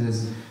lines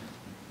is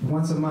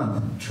once a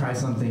month, try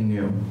something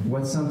new.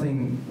 What's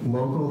something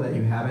local that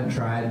you haven't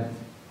tried,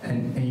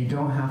 and you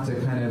don't have to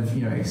kind of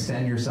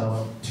extend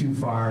yourself too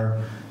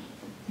far.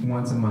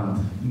 Once a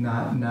month,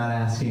 not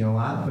asking a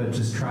lot, but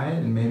just try it,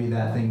 and maybe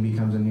that thing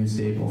becomes a new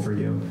staple for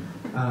you.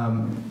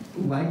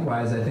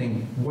 Likewise, I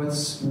think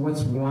what's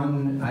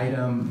one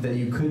item that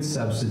you could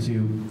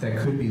substitute that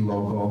could be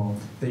local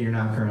that you're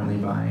not currently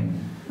buying?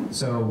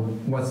 So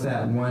what's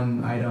that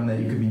one item that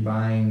you could be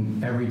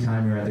buying every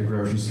time you're at the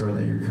grocery store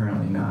that you're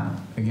currently not?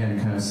 Again,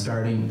 kind of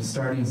starting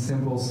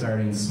simple,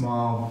 starting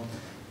small,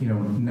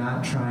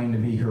 not trying to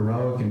be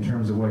heroic in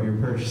terms of what you're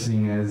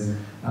purchasing is,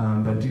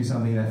 but do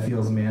something that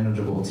feels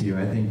manageable to you.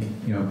 I think,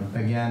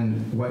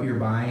 again, what you're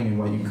buying and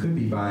what you could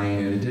be buying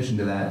in addition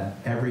to that,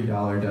 every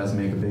dollar does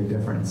make a big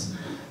difference.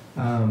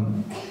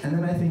 And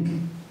then I think,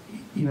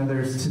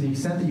 there's, to the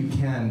extent that you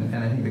can,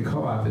 and I think the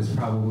co-op is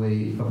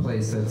probably a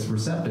place that's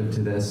receptive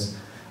to this,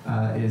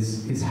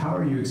 is how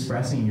are you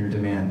expressing your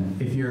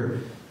demand? If you're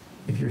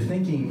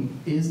thinking,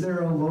 is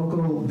there a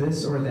local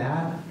this or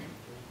that?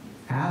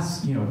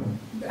 Ask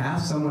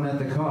someone at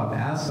the co-op,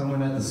 ask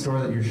someone at the store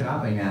that you're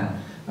shopping at,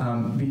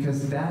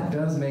 because that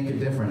does make a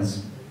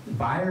difference.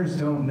 Buyers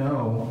don't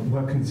know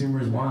what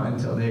consumers want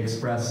until they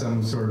express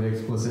some sort of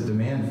explicit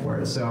demand for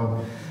it.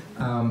 So,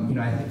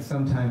 I think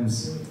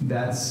sometimes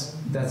that's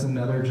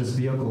another just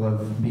vehicle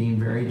of being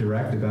very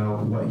direct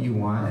about what you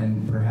want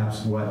and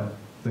perhaps what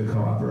the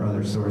co-op or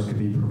other stores could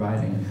be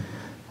providing.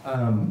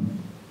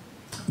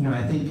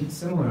 I think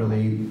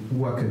similarly,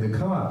 what could the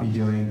co-op be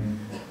doing?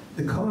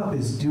 The co-op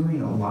is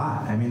doing a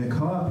lot. I mean, the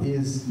co-op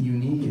is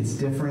unique, it's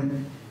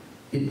different,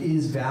 it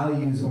is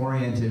values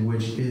oriented,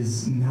 which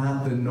is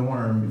not the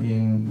norm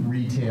in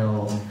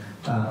retail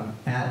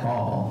at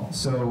all.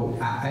 So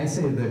I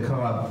say the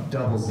co-op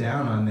doubles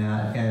down on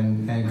that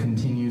and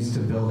continues to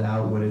build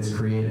out what it's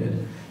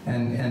created.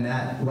 And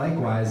that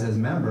likewise as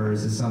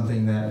members is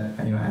something that,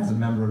 as a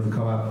member of the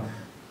co-op,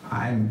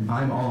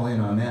 I'm all in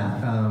on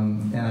that.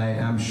 And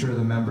I'm sure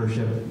the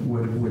membership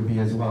would be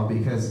as well,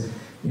 because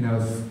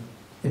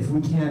if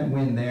we can't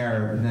win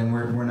there, then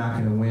we're not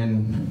going to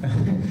win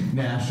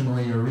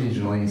nationally or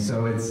regionally.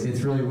 So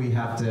it's really, we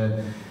have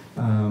to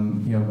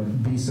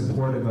be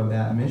supportive of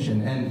that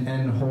mission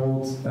and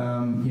hold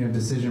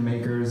decision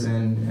makers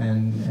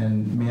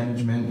and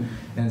management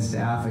and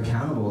staff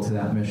accountable to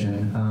that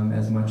mission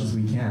as much as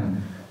we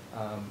can.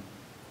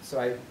 So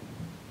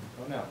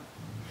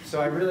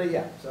I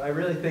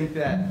really think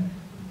that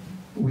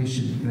we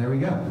should. There we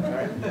go. All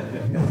right.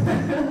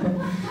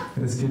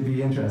 This could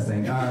be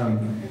interesting.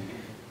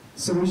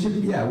 So we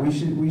should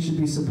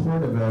be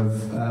supportive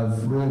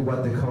of really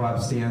what the co-op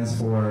stands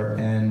for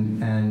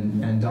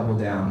and double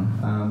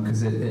down,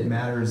 because it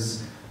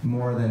matters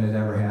more than it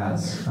ever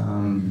has.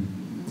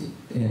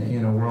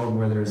 In a world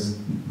where there's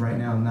right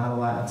now not a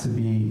lot to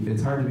be,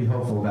 it's hard to be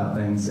hopeful about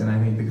things, and I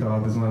think the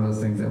co-op is one of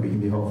those things that we can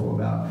be hopeful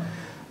about.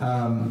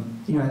 I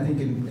think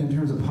in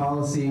terms of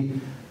policy,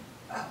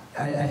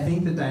 I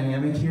think the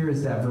dynamic here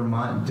is that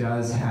Vermont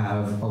does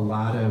have a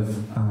lot of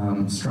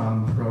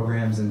strong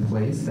programs in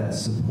place that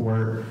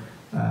support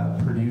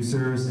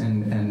producers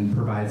and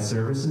provide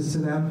services to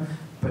them,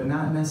 but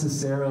not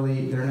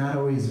necessarily, they're not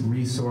always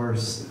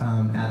resourced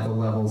at the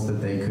levels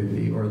that they could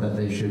be or that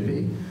they should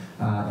be.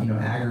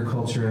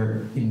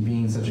 Agriculture, in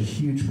being such a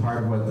huge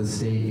part of what the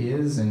state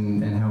is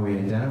and how we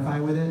identify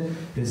with it,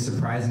 is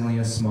surprisingly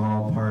a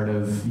small part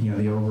of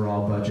the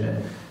overall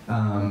budget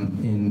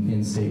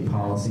in state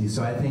policy.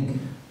 So I think,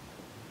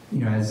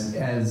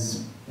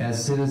 as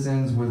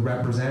citizens with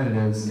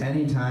representatives,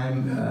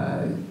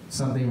 anytime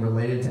something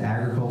related to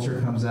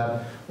agriculture comes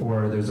up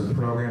or there's a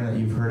program that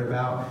you've heard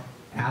about,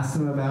 ask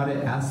them about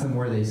it, ask them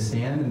where they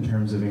stand in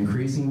terms of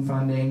increasing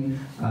funding.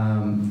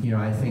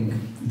 I think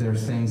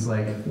there's things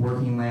like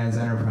Working Lands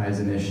Enterprise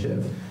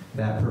Initiative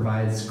that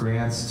provides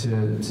grants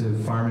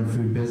to farm and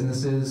food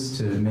businesses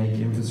to make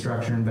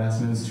infrastructure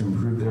investments, to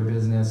improve their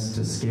business,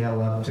 to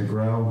scale up, to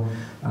grow,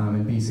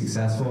 and be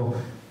successful.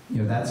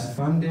 That's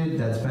funded,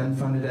 that's been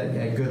funded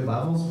at good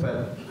levels,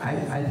 but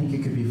I think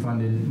it could be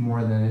funded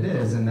more than it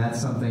is, and that's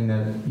something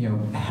that,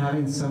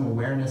 having some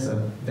awareness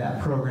of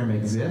that program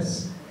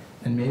exists,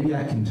 and maybe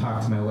I can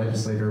talk to my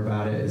legislator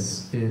about it,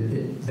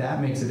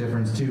 that makes a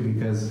difference too,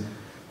 because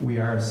we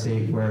are a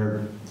state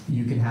where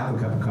you can have a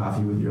cup of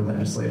coffee with your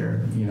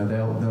legislator.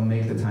 They'll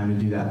make the time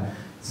to do that.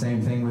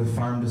 Same thing with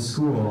farm to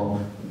school.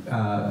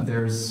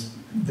 There's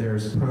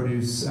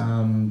produce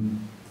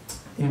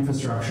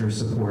infrastructure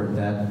support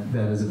that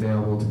is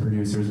available to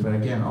producers. But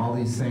again, all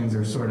these things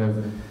are sort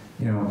of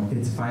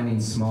it's finding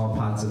small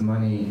pots of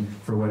money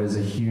for what is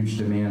a huge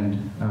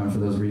demand for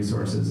those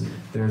resources.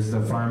 There's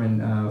the Farm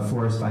and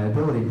Forest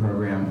Viability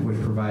Program, which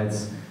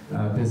provides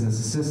business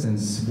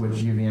assistance, which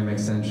UVM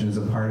Extension is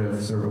a part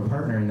of, sort of a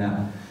partner in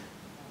that.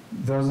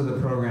 Those are the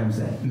programs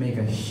that make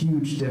a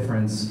huge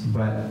difference,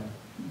 but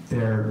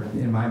they're,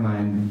 in my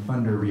mind,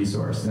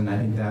 under-resourced, and I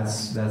think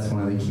that's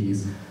one of the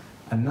keys.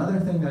 Another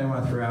thing that I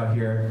want to throw out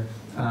here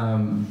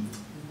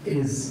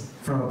is,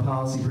 from a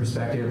policy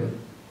perspective,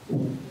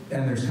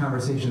 and there's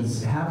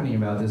conversations happening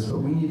about this, but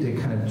we need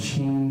to kind of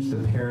change the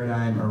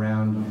paradigm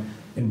around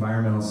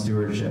environmental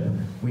stewardship.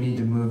 We need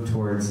to move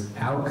towards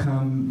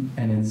outcome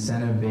and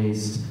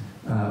incentive-based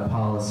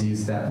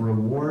policies that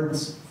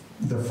rewards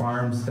the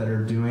farms that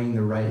are doing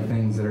the right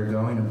things, that are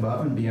going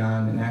above and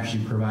beyond and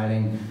actually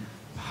providing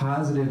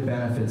positive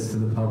benefits to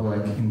the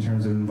public in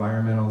terms of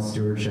environmental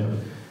stewardship.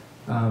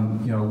 A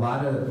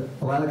lot of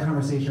the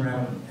conversation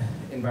around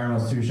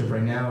environmental stewardship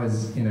right now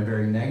is in a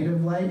very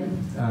negative light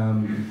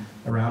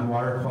around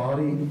water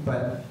quality,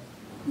 but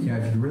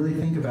if you really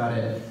think about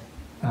it,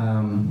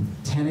 10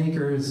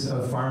 acres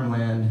of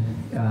farmland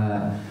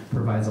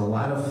provides a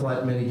lot of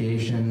flood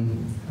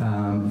mitigation.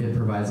 It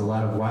provides a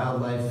lot of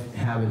wildlife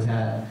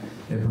habitat.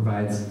 It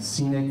provides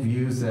scenic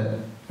views that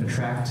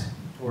attract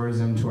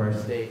tourism to our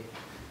state.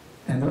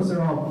 And those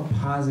are all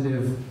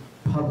positive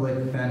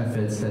public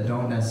benefits that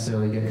don't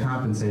necessarily get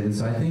compensated.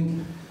 So I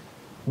think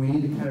we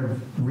need to kind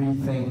of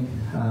rethink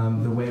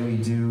the way we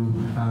do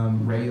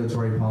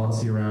regulatory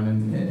policy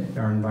around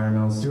our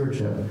environmental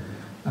stewardship.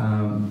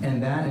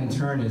 And that in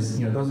turn is,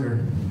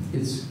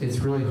 it's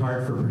really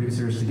hard for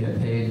producers to get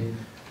paid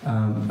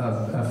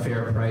a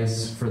fair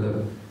price for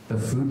the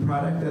food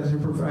product that they're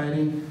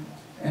providing.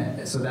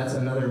 And so that's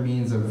another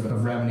means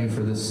of revenue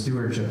for the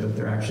stewardship that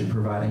they're actually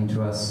providing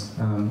to us,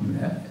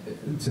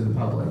 to the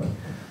public.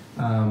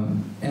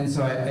 And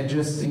so I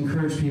just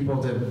encourage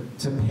people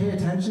to pay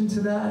attention to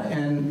that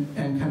and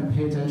kind of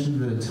pay attention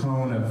to the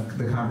tone of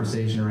the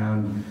conversation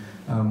around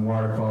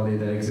water quality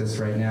that exists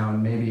right now,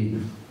 and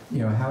maybe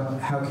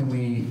how can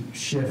we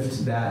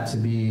shift that to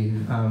be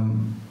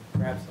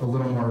perhaps a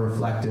little more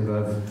reflective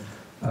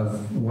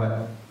of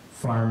what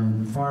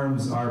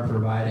farms are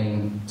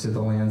providing to the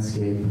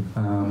landscape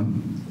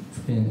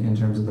in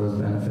terms of those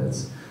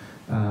benefits.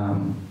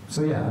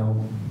 So yeah,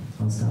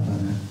 I'll stop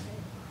on that.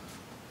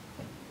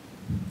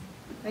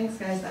 Thanks,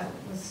 guys. That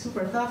was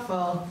super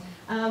thoughtful.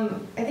 I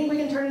think we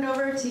can turn it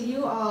over to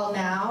you all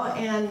now.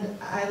 And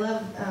I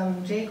love,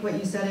 Jake, what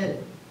you said.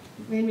 It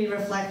made me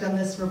reflect on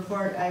this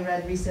report I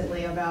read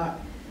recently about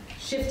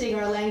shifting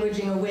our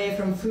languaging away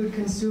from food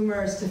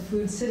consumers to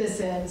food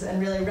citizens,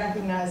 and really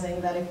recognizing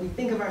that if we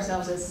think of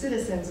ourselves as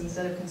citizens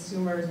instead of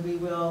consumers, we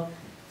will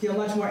feel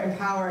much more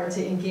empowered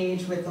to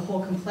engage with the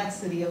whole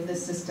complexity of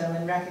this system,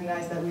 and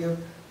recognize that we have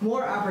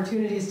more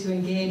opportunities to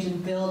engage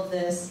and build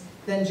this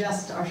than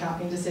just our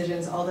shopping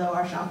decisions, although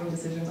our shopping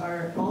decisions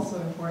are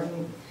also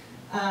important.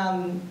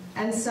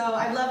 And so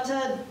I'd love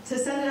to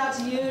send it out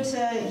to you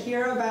to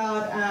hear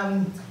about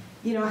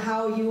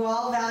how you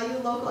all value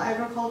local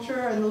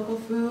agriculture and local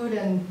food,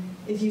 and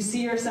if you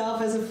see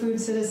yourself as a food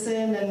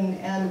citizen,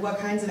 and what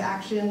kinds of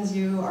actions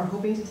you are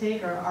hoping to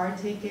take or are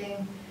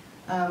taking.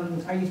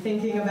 Are you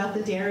thinking about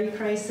the dairy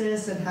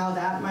crisis and how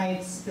that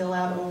might spill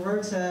out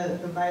over to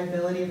the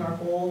viability of our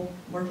whole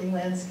working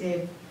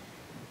landscape?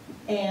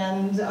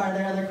 And are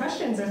there other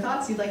questions or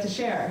thoughts you'd like to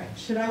share?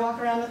 Should I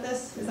walk around with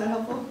this? Is that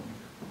helpful?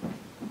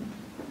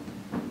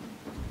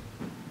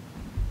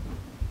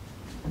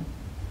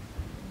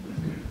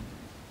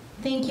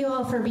 Thank you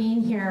all for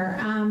being here.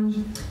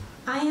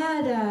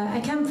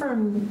 I come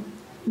from,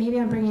 maybe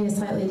I'm bringing a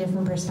slightly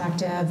different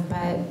perspective, but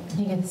I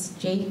think it's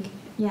Jake.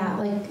 Yeah,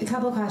 like a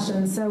couple of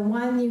questions. So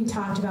one, you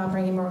talked about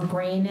bringing more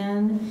grain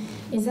in.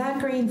 Is that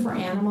grain for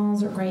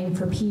animals or grain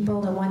for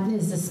people? And what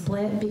is the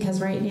split?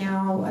 Because right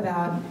now,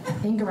 I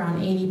think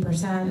around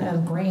 80%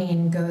 of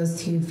grain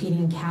goes to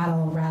feeding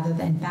cattle rather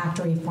than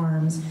factory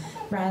farms,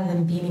 rather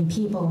than feeding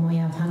people when we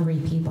have hungry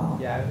people.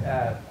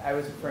 Yeah, I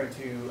was referring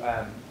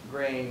to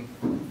grain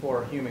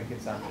for human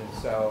consumption.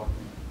 So,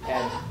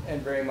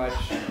 and very much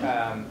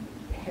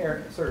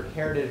sort of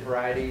heritage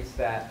varieties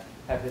that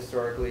have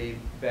historically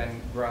been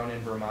grown in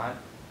Vermont,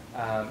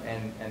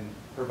 and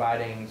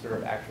providing sort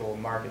of actual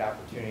market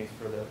opportunities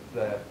for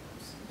the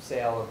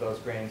sale of those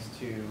grains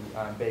to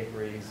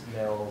bakeries,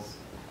 mills,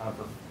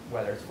 for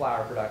whether it's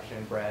flour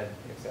production, bread,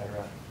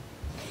 etc.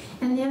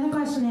 And the other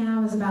question I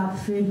have is about the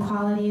food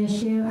quality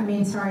issue.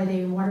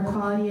 The water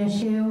quality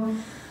issue.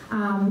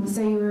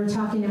 So you were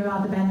talking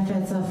about the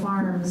benefits of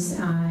farms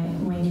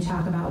when you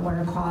talk about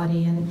water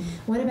quality, and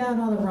what about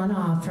all the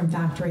runoff from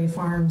factory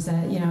farms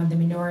that, the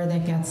manure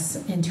that gets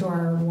into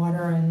our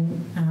water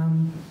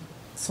and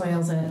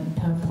soils it,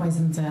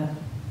 poisons it?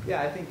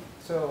 Yeah, I think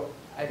so.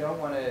 I don't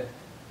want to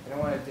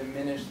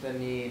diminish the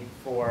need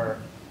for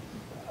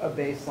a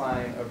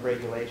baseline of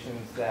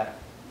regulations that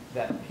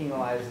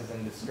penalizes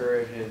and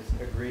discourages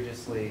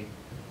egregiously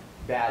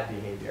bad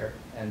behavior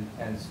and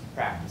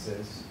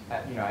practices.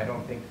 I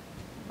don't think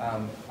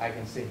I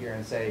can sit here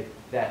and say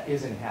that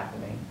isn't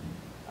happening.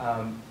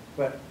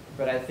 but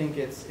I think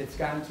it's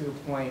gotten to a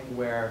point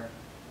where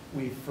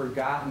we've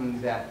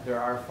forgotten that there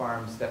are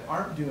farms that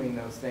aren't doing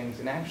those things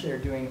and actually are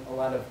doing a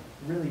lot of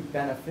really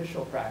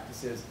beneficial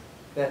practices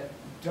that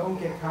don't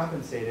get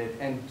compensated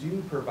and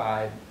do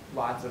provide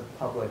lots of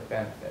public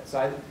benefit.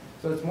 So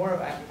it's more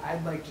of,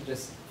 I'd like to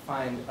just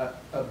find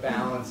a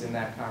balance in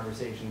that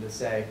conversation to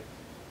say,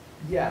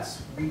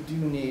 yes, we do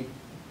need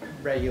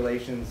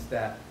regulations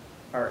that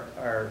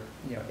are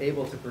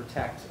able to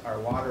protect our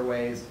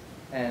waterways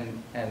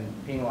and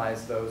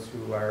penalize those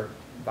who are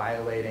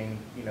violating,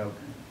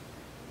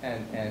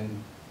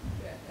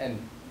 and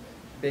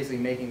basically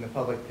making the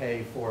public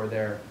pay for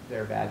their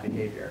bad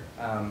behavior.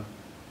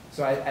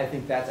 So I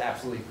think that's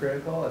absolutely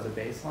critical as a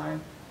baseline,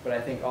 but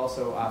I think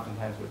also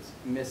oftentimes what's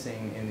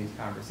missing in these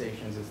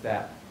conversations is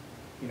that,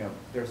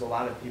 there's a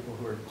lot of people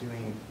who are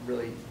doing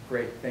really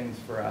great things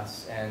for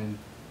us, and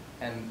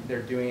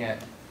they're doing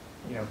it,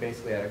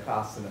 basically at a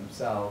cost to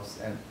themselves,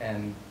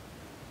 and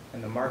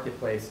the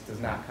marketplace does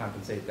not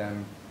compensate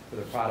them for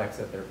the products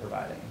that they're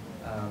providing.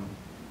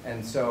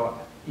 And so,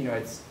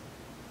 it's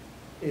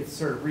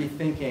sort of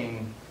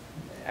rethinking,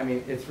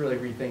 it's really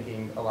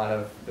rethinking a lot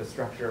of the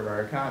structure of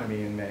our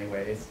economy in many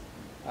ways.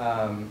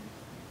 And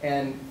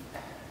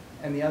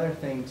the other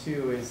thing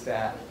too is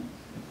that,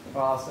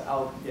 well,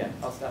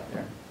 I'll stop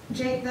there.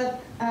 Jake,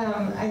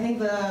 I think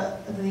the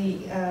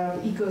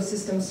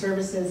ecosystem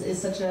services is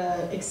such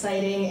an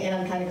exciting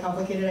and kind of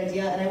complicated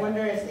idea, and I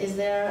wonder is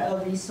there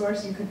a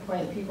resource you could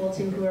point people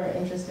to who are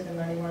interested in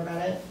learning more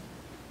about it?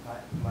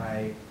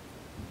 My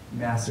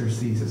master's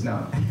thesis,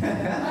 no.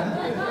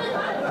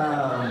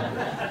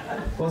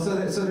 Well, so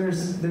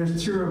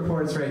there's two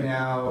reports right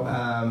now.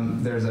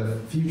 There's a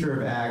Future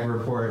of Ag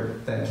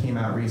report that came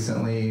out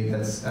recently.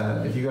 That's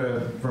if you go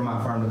to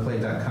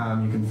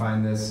VermontFarmToPlate.com, you can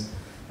find this.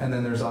 And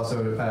then there's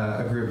also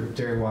a group,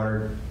 Dairy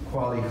Water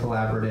Quality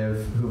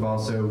Collaborative, who've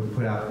also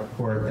put out a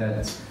report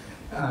that's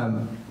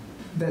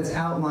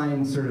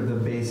outlined sort of the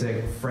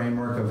basic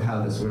framework of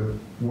how this would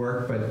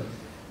work. But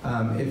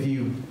if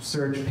you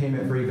search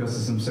payment for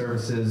ecosystem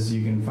services,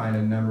 you can find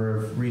a number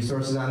of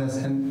resources on this.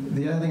 And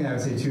the other thing I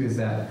would say too is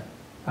that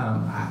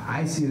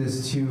I see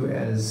this too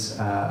as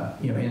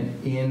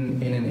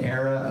in an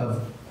era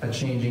of a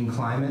changing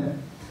climate,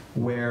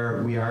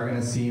 where we are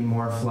going to see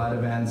more flood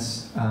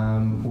events,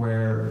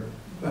 where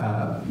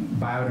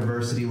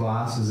biodiversity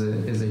loss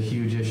is a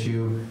huge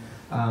issue.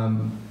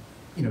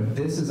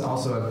 This is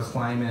also a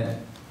climate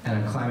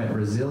and a climate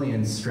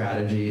resilience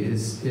strategy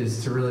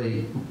is to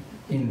really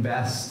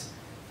invest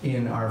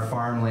in our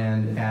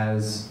farmland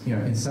as,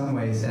 in some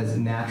ways as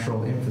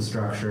natural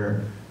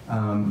infrastructure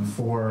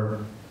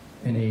for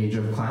an age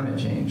of climate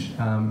change.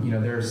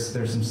 There's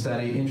some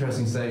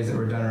interesting studies that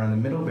were done around the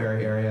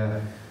Middlebury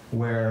area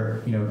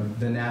where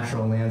the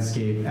natural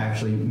landscape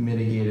actually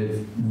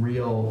mitigated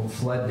real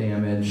flood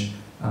damage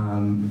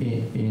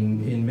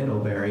in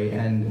Middlebury,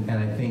 and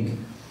I think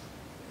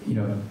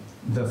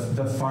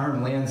the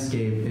farm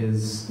landscape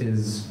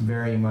is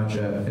very much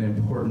an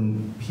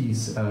important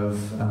piece of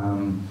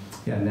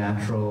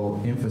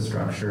natural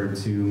infrastructure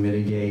to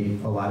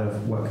mitigate a lot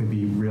of what could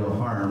be real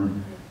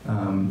harm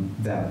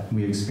that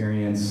we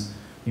experience,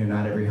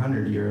 not every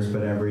 100 years,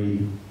 but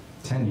every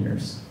 10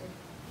 years.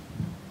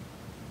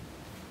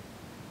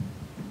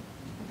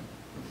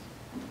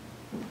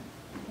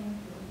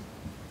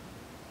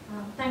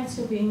 Thanks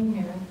for being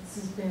here. This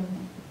has been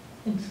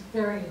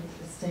very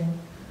interesting.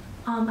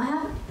 I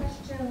have a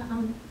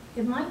question,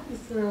 it might be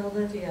for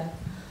Olivia,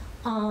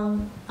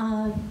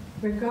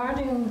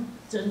 regarding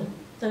the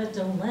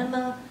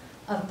dilemma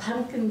of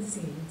pumpkin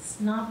seeds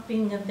not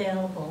being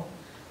available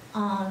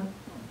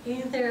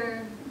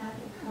either at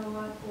the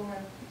co-op or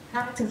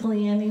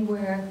practically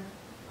anywhere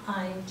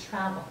I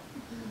travel.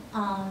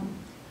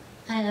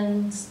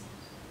 And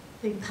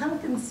the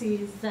pumpkin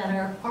seeds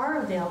that are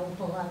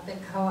available at the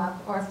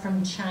co-op are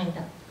from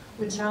China,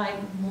 which I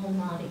will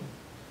not eat.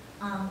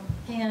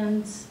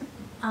 And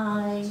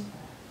I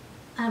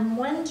am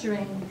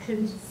wondering,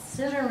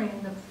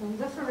 considering the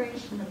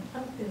proliferation of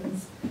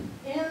pumpkins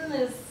in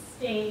this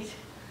state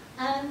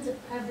and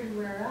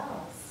everywhere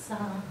else,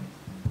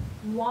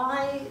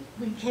 why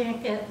we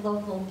can't get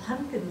local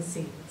pumpkin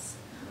seeds.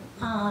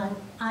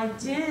 I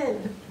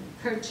did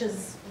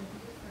purchase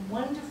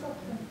wonderful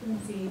pumpkin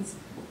seeds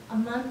a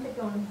month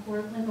ago in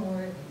Portland,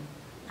 Oregon,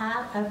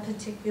 at a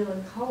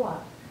particular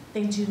co-op.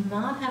 They do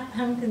not have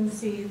pumpkin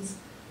seeds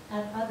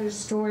at other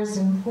stores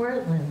in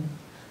Portland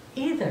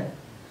either.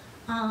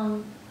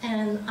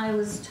 And I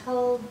was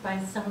told by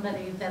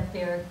somebody that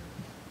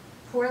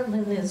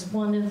Portland is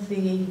one of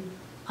the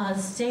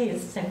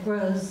states that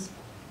grows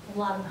a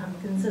lot of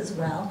pumpkins as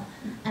well,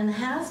 and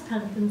has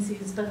pumpkin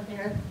seeds, but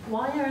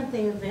why aren't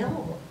they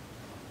available?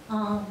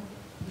 Sorry,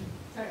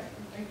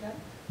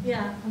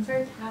 yeah, I'm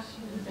very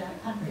passionate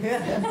about pumpkin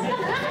seeds.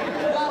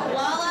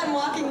 While I'm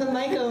walking the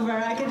mic over,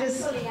 I could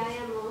just... Actually, I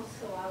am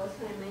also, I was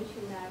going to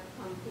mention that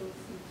pumpkin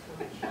seeds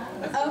from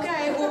China.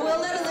 Okay, well,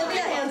 we'll let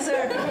Olivia answer.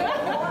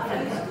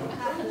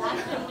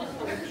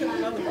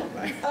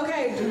 Okay,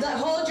 Okay,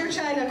 hold your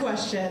China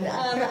question.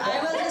 I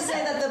will just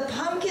say that the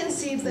pumpkin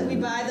seeds that we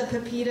buy, the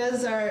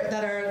pepitas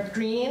that are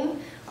green,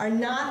 are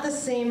not the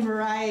same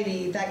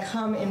variety that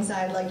come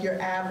inside like your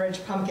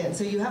average pumpkin.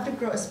 So you have to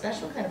grow a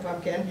special kind of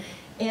pumpkin.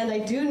 And I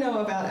do know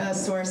about a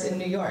source in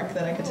New York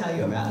that I could tell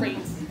you about. Great.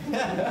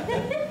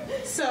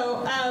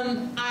 So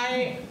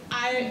I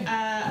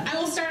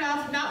will start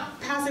off not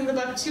passing the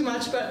buck too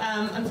much, but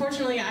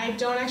unfortunately I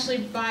don't actually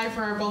buy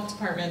for our bulk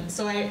department,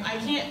 so I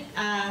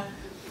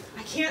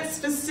can't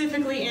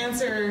specifically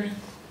answer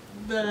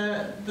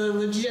the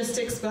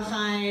logistics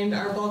behind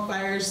our bulk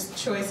buyers'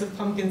 choice of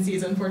pumpkin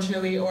seeds,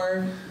 unfortunately,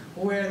 or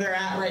where they're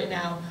at right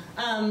now.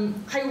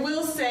 I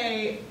will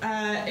say,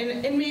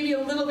 in maybe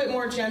a little bit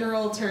more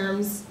general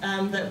terms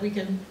that we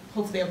can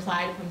hopefully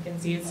apply to pumpkin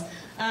seeds.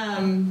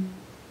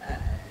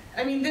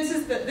 I mean, this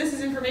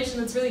is information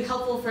that's really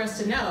helpful for us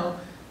to know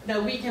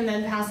that we can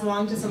then pass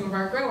along to some of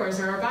our growers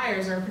or our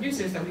buyers or our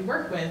producers that we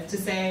work with to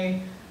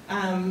say,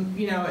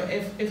 you know,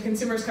 if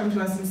consumers come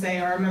to us and say,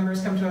 or our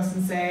members come to us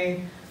and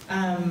say,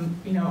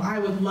 you know, I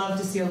would love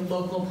to see a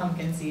local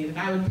pumpkin seed, and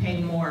I would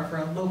pay more for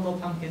a local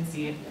pumpkin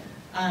seed,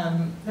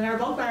 then our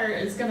bulk buyer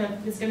is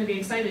gonna be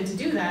excited to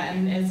do that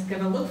and is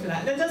gonna look for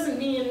that. That doesn't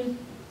mean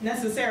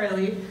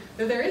necessarily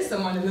that there is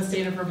someone in the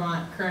state of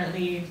Vermont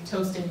currently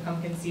toasting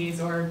pumpkin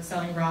seeds or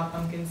selling raw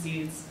pumpkin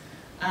seeds.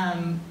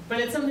 But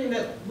it's something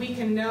that we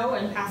can know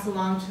and pass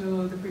along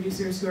to the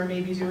producers who are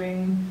maybe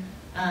doing,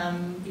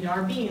 you know,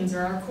 our beans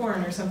or our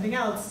corn or something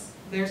else.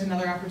 There's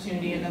another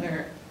opportunity,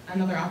 another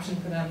option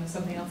for them,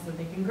 something else that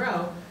they can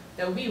grow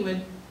that we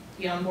would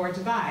be on board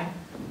to buy.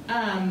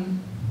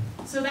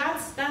 So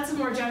that's a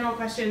more general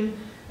question.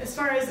 As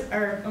far as,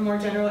 or a more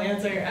general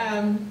answer,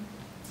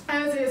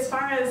 I would say as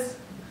far as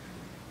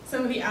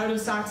some of the out of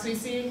stocks we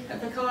see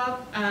at the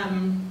co-op, I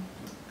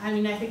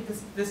mean, I think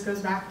this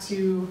goes back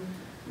to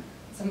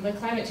some of the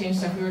climate change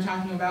stuff we were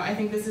talking about. I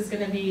think this is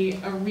going to be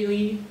a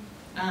really,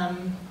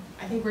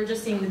 I think we're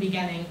just seeing the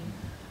beginning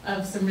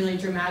of some really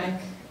dramatic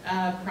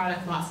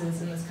product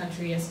losses in this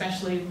country,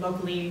 especially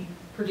locally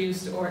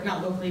produced, or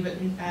not locally, but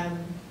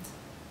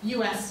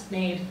U.S.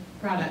 made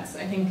products.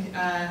 I think,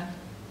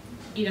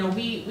 you know,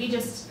 we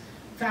just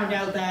found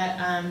out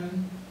that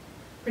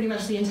pretty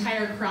much the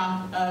entire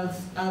crop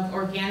of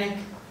organic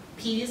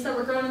peas that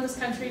were grown in this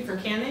country for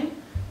canning,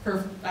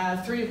 for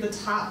 3 of the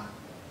top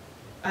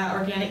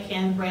organic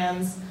canned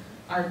brands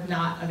are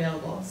not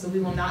available. So we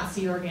will not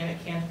see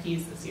organic canned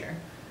peas this year.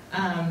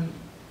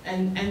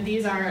 And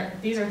these are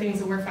things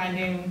that we're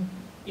finding,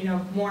 you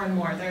know, more and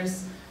more.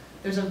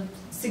 There's a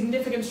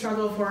significant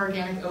struggle for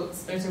organic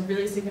oats. There's a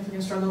really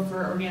significant struggle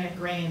for organic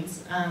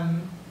grains.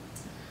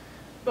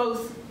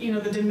 Both, you know,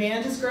 the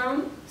demand has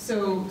grown,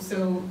 so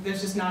there's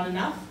just not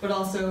enough, but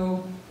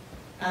also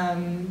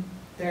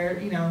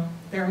there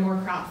are more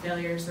crop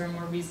failures. There are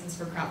more reasons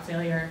for crop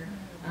failure.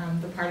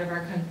 The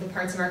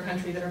parts of our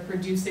country that are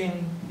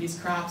producing these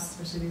crops,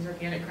 especially these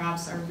organic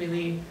crops, are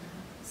really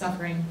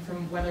suffering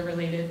from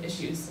weather-related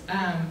issues.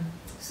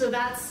 So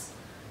that's,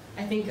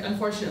 I think,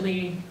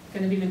 unfortunately,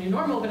 going to be the new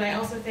normal. But I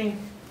also think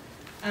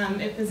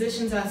it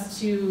positions us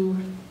to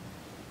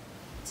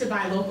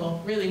buy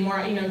local, really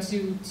more, you know,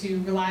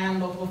 to rely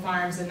on local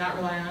farms and not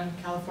rely on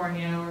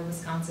California or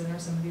Wisconsin or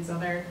some of these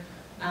other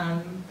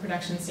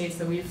production states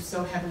that we've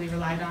so heavily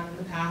relied on in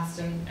the past,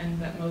 and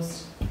that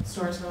most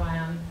stores rely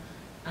on,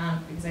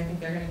 because I think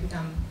they're going to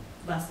become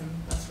less and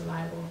less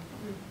reliable.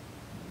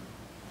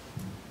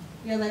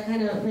 Yeah, that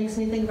kind of makes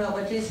me think about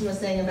what Jason was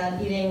saying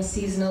about eating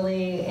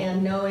seasonally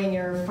and knowing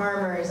your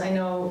farmers. I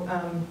know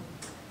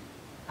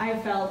I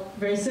felt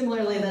very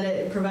similarly that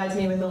it provides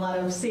me with a lot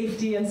of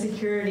safety and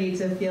security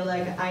to feel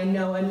like I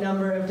know a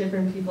number of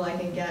different people I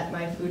can get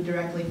my food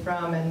directly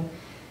from. And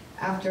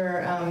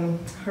after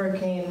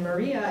Hurricane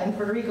Maria in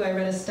Puerto Rico, I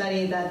read a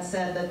study that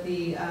said that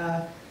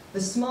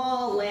the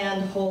small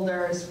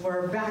landholders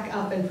were back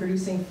up and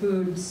producing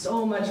food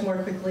so much more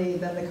quickly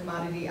than the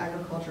commodity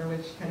agriculture,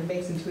 which kind of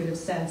makes intuitive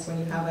sense when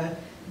you have a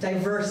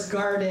diverse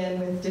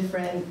garden with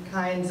different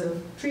kinds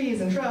of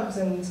trees and shrubs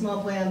and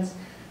small plants.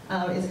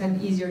 It's kind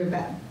of easier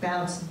to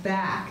bounce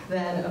back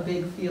than a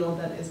big field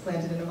that is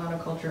planted in a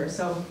monoculture.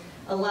 So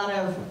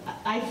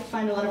I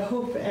find a lot of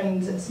hope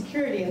and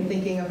security in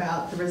thinking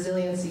about the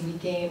resiliency we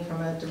gain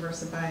from a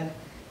diversified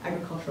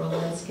agricultural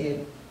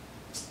landscape.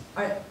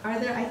 Are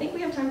there, I think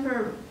we have time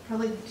for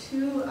probably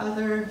 2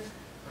 other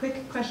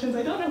quick questions.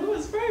 I don't know who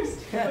was first.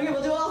 Okay,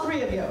 we'll do all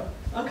 3 of you.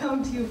 I'll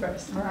come to you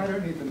first. I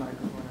don't need the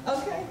microphone.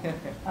 Okay.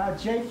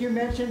 Jake, you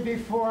mentioned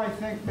before, I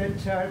think,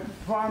 that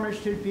farmers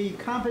should be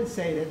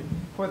compensated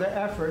for their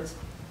efforts.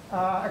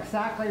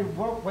 Exactly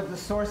what would the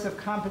source of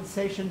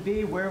compensation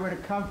be? Where would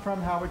it come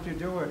from? How would you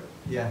do it?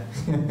 Yeah.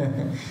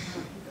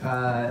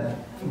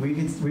 We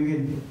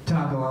could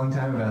talk a long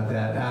time about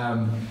that.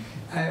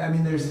 I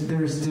mean,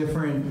 there's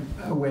different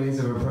ways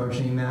of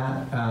approaching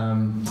that.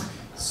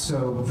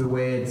 So the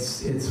way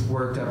it's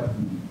worked up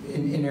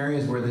in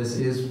areas where this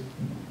is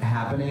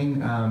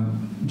happening,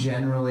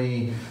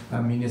 generally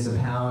a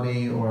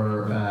municipality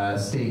or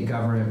state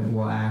government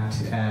will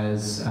act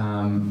as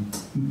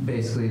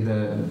basically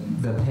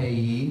the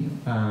payee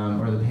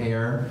or the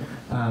payer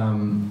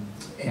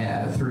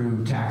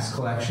through tax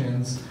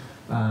collections.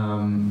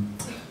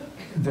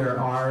 There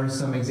are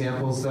some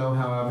examples, though,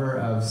 however,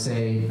 of,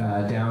 say,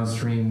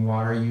 downstream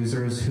water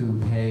users who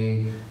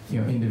pay,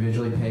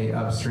 individually pay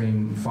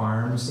upstream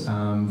farms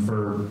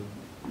for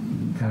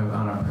kind of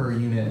on a per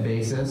unit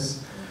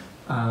basis.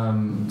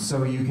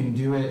 So you can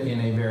do it in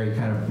a very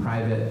kind of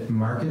private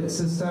market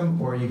system,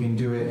 or you can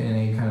do it in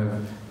a kind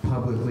of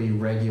publicly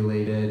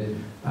regulated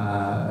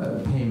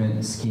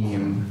payment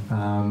scheme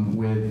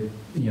with,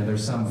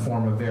 there's some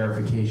form of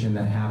verification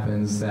that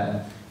happens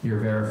that you're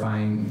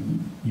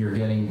verifying you're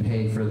getting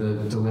paid for the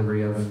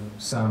delivery of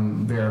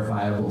some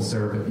verifiable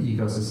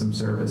ecosystem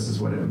service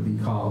is what it would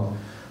be called.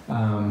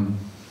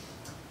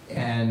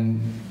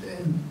 And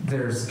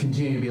there's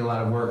continuing to be a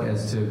lot of work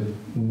as to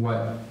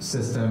what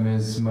system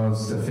is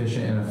most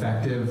efficient and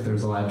effective.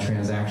 There's a lot of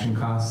transaction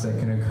costs that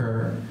can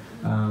occur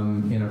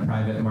in a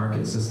private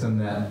market system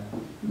that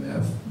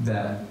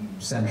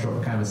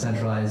kind of a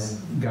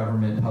centralized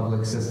government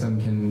public system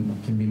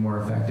can be more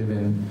effective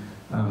in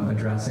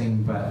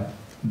addressing. But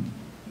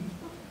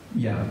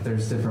yeah,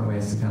 there's different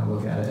ways to kind of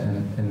look at it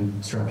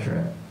and structure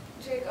it.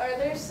 Jake, are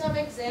there some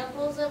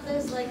examples of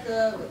this, like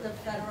the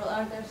federal,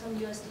 are there some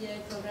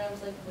USDA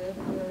programs like WIP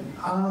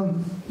or?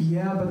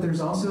 Yeah, but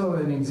there's also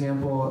an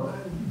example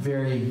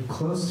very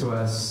close to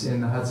us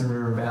in the Hudson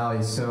River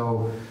Valley.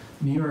 So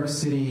New York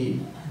City,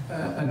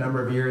 a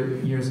number of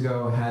years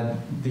ago, had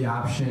the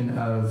option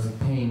of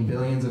paying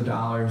billions of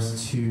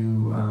dollars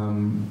to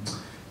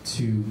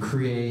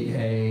create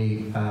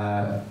a,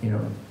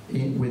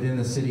 within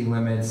the city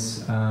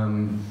limits,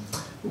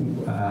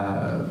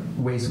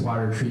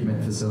 wastewater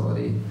treatment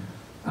facility.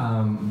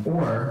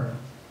 Or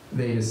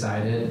they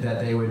decided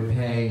that they would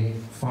pay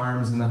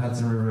farms in the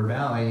Hudson River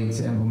Valley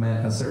to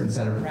implement a certain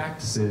set of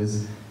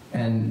practices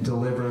and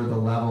deliver the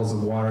levels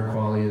of water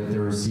quality that they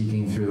were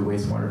seeking through the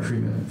wastewater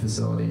treatment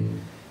facility.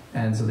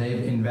 And so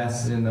they've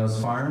invested in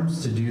those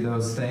farms to do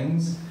those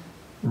things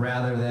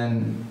rather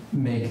than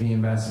make the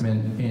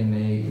investment in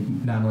a,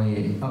 not only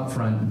an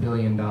upfront $1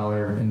 billion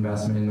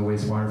investment in the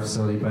wastewater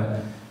facility,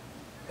 but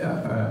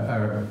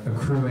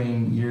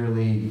accruing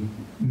yearly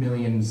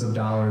millions of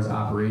dollars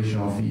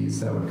operational fees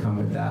that would come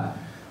with that.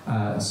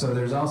 So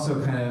there's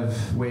also kind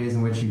of ways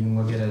in which you can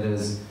look at it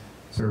as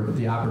sort of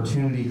the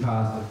opportunity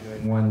cost of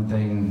doing one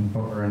thing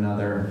or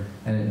another,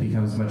 and it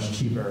becomes much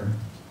cheaper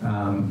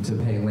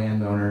to pay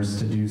landowners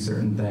to do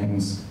certain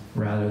things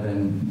rather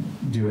than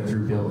do it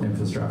through built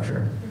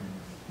infrastructure.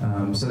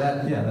 So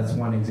that's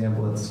one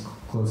example that's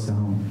close to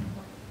home.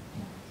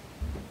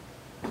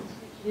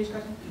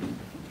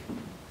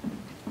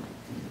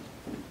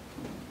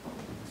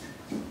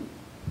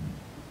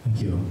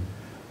 Thank you.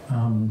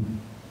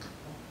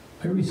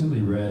 I recently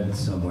read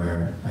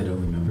somewhere, I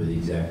don't remember the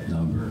exact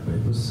number, but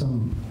it was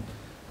some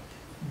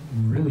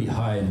really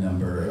high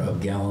number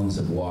of gallons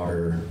of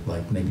water,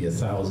 like maybe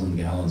 1,000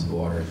 gallons of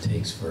water it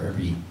takes for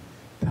every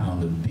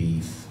pound of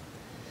beef.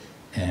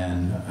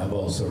 And I've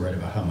also read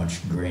about how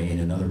much grain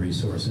and other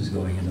resources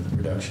going into the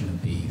production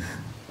of beef.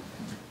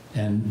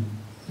 And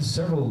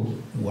several,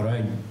 what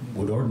I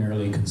would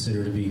ordinarily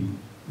consider to be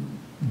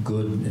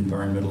good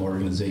environmental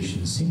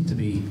organizations seem to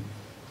be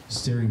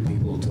steering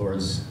people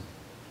towards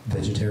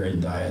vegetarian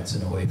diets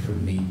and away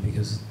from meat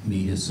because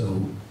meat is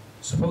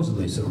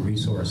supposedly so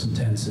resource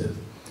intensive.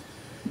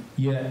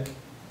 Yet,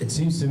 it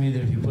seems to me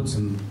that if you put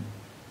some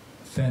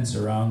fence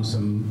around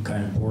some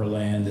kind of poor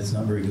land that's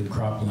not very good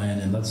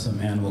cropland and let some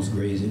animals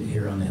graze it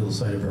here on the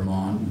hillside of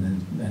Vermont,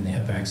 and they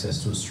have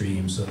access to a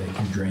stream so they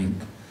can drink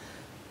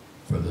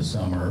for the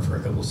summer, for a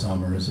couple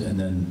summers, and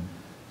then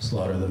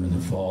slaughter them in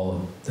the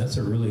fall, that's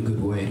a really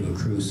good way to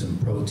accrue some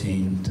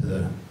protein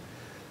to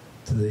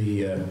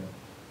the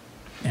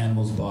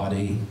animal's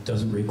body,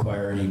 doesn't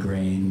require any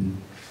grain,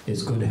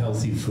 it's good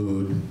healthy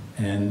food,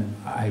 and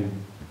I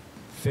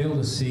fail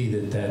to see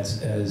that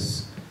that's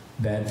as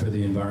bad for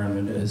the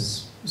environment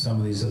as some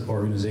of these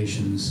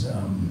organizations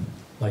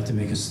like to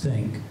make us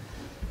think.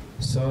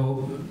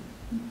 So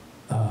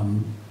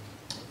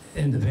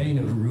in the vein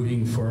of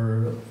rooting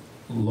for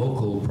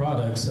local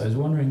products, I was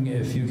wondering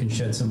if you can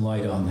shed some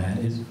light on that.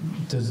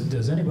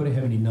 Does anybody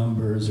have any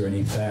numbers or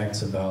any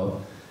facts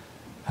about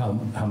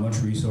how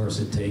much resource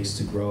it takes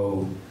to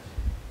grow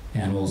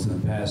animals in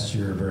the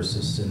pasture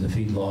versus in the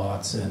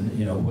feedlots,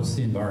 and what's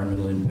the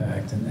environmental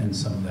impact and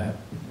some of that?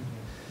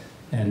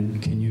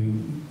 And can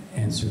you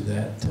answer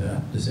that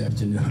this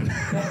afternoon?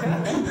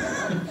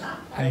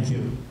 Thank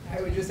you.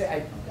 I would just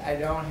say I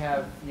don't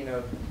have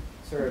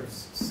sort of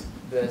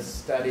the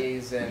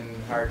studies and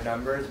hard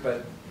numbers,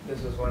 but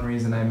this was one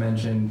reason I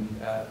mentioned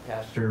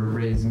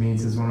pasture-raised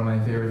meats is one of my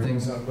favorite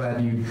things. So I'm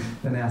glad you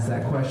then asked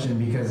that question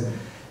because.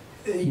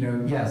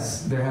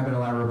 Yes, there have been a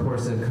lot of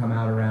reports that have come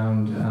out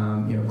around,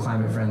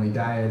 climate-friendly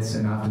diets,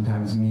 and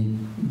oftentimes meat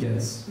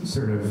gets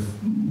sort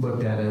of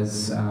looked at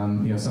as,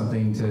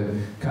 something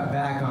to cut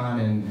back on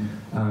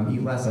and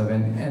eat less of.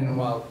 And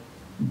while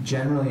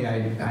generally,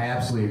 I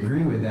absolutely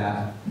agree with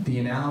that. The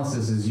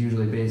analysis is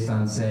usually based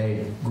on,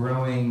 say,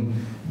 growing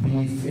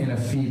beef in a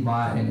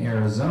feedlot in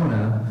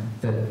Arizona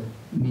that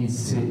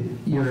needs to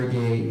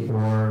irrigate,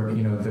 or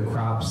the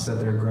crops that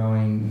they're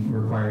growing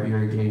require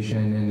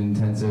irrigation and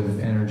intensive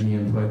energy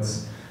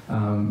inputs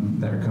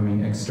that are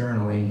coming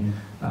externally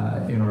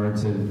in order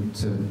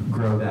to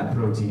grow that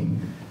protein.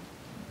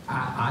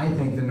 I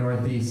think the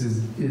Northeast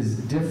is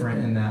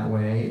different in that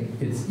way.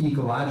 It's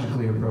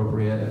ecologically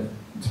appropriate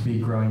to be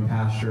growing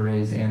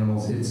pasture-raised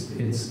animals.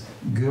 It's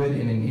good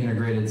in an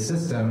integrated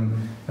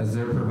system, as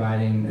they're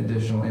providing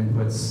additional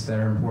inputs that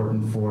are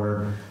important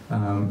for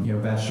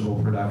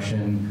vegetable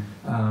production.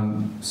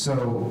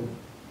 So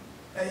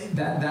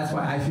that's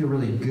why I feel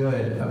really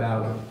good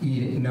about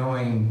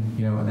knowing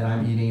that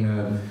I'm eating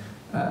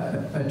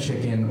a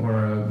chicken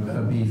or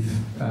a beef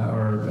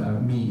or a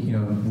meat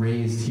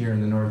raised here in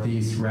the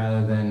Northeast,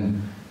 rather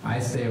than I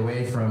stay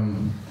away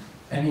from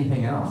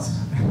anything else.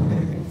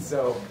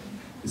 So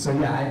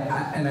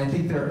yeah, and I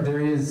think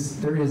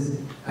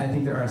I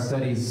think there are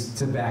studies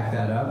to back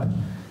that up,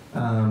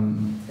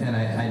 and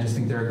I just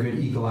think there are good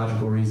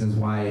ecological reasons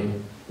why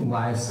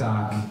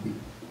livestock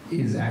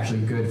is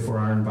actually good for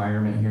our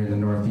environment here in the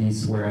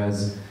Northeast,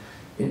 whereas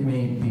it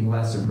may be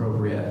less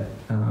appropriate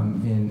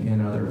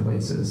in other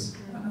places.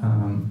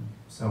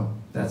 So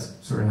that's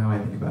sort of how I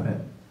think about it.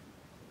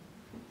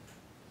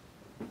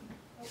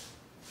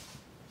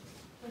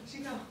 Where'd she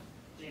go?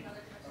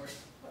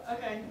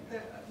 Okay,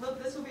 well,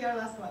 this will be our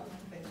last one.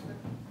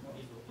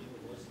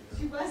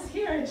 She was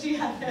here and she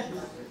had it.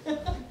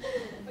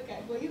 Okay,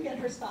 well, you get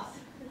her spot.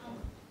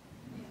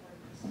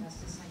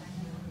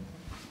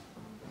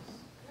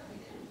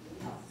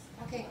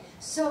 Okay,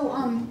 so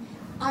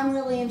I'm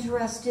really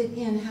interested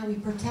in how we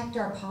protect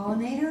our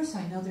pollinators.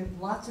 I know there's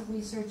lots of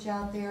research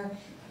out there,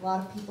 a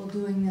lot of people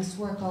doing this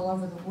work all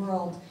over the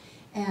world.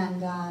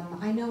 And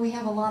I know we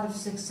have a lot of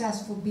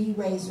successful bee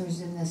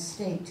raisers in this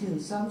state too.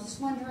 So I'm just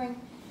wondering,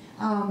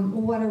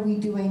 what are we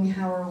doing?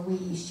 How are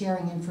we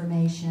sharing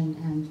information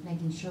and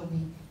making sure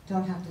we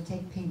don't have to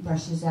take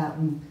paintbrushes out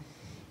and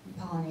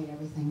pollinate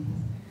everything?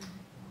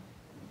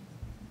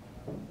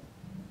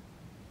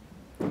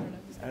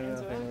 I don't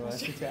know if anyone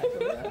wants to tackle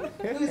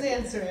that. Who's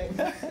answering?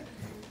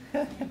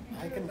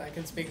 I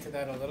can speak to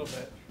that a little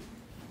bit.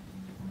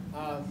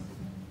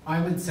 I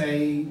would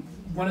say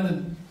one of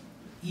the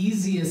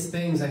easiest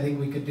things I think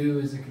we could do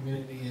as a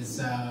community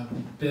is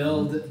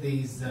build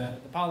these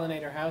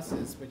pollinator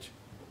houses, which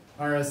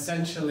are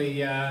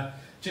essentially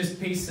just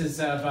pieces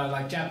of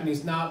like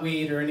Japanese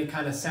knotweed or any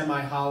kind of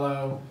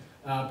semi-hollow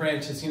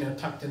branches,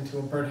 tucked into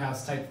a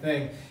birdhouse type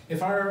thing.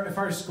 If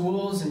our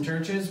schools and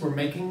churches were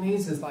making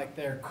these as like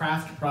their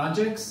craft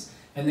projects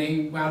and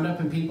they wound up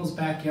in people's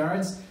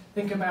backyards,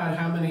 think about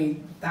how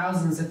many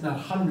thousands, if not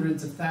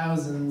hundreds of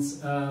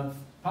thousands of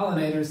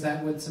pollinators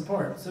that would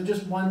support. So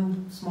just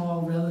one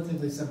small,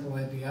 relatively simple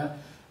idea.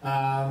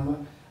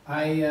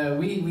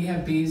 We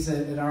have bees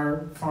at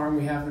our farm.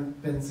 We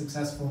haven't been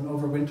successful in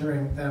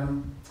overwintering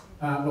them.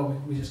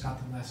 Well, we just got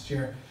them last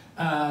year.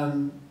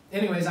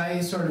 Anyways,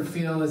 I sort of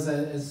feel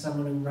as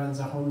someone who runs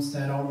a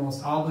homestead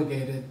almost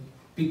obligated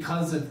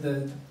because of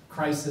the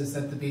crisis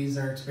that the bees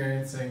are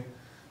experiencing.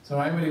 So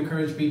I would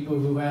encourage people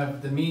who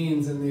have the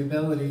means and the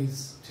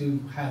abilities to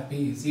have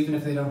bees, even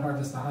if they don't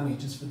harvest the honey,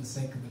 just for the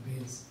sake of the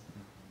bees.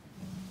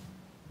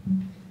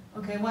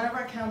 Okay, one of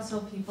our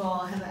council people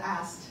has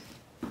asked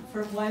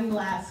for one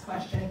last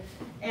question.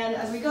 And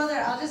as we go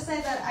there, I'll just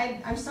say that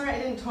I'm sorry I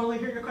didn't totally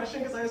hear your question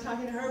because I was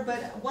talking to her,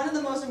 but one of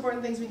the most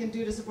important things we can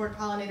do to support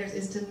pollinators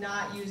is to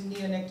not use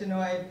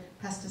neonicotinoid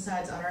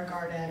pesticides on our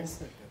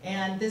gardens.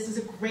 And this is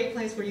a great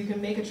place where you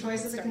can make a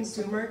choice as a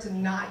consumer to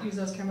not use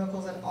those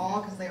chemicals at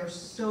all because they are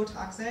so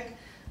toxic.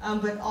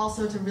 But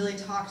also to really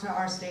talk to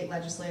our state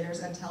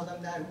legislators and tell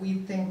them that we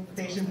think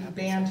they should be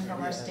banned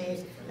from our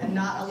state and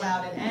not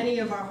allowed in any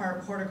of our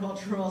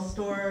horticultural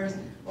stores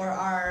or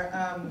our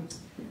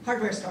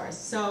hardware stores.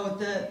 So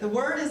the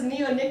word is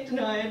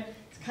neonicotinoid.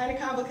 It's kind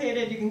of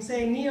complicated. You can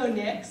say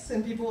neonics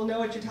and people will know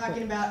what you're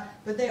talking about,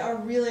 but they are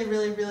really,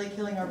 really, really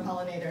killing our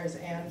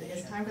pollinators, and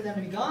it's time for them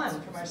to be gone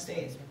from our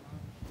state.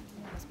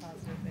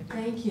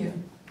 Thank you.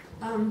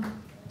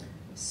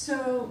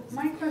 So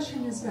my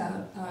question is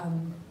about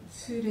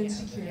food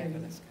insecurity.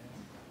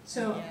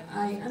 So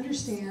I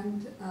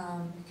understand,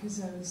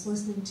 because I was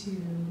listening to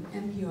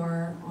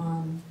NPR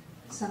on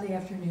Sunday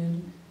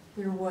afternoon,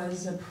 there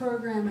was a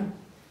program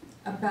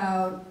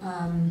about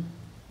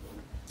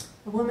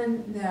a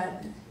woman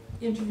that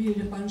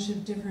interviewed a bunch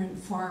of different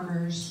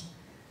farmers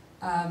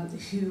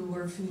who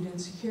were food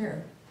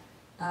insecure.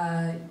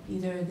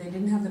 Either they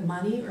didn't have the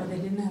money or they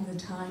didn't have the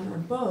time or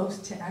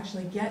both to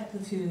actually get the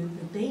food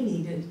that they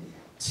needed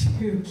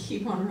to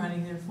keep on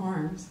running their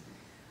farms.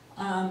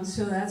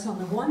 So that's on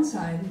the one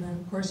side, and then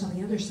of course on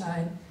the other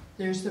side,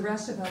 there's the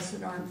rest of us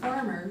that aren't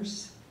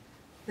farmers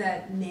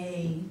that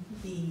may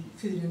be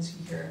food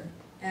insecure.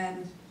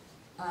 And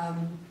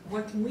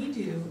what can we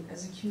do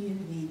as a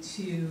community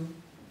to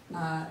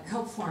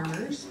help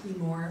farmers be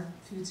more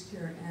food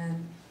secure?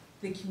 And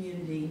the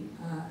community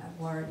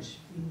at large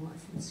be more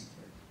food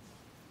secure.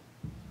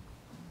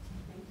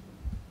 Thank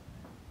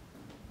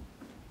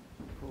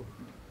you.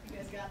 You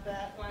guys got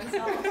that one?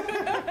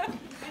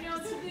 I know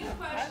it's a big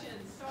question.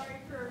 Sorry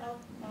for.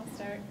 I'll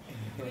start.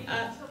 Waiting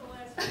until the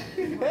last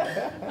minute.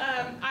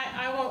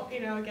 I won't,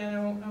 again,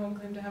 I won't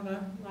claim to have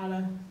a lot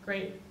of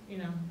great,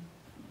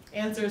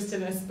 answers to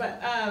this,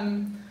 but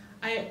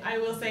I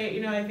will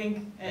say, I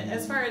think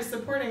as far as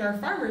supporting our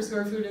farmers who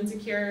are food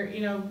insecure,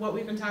 what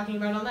we've been talking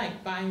about all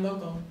night, buying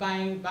local,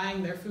 buying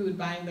their food,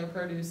 buying their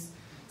produce,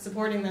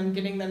 supporting them,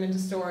 getting them into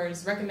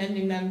stores,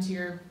 recommending them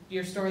to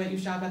your store that you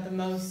shop at the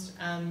most.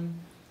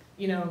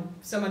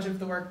 So much of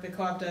the work that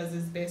Co-op does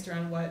is based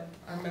around what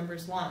our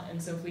members want,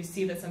 and so if we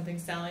see that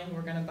something's selling,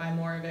 we're going to buy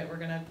more of it, we're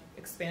going to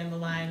expand the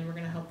line, we're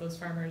going to help those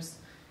farmers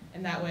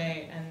in that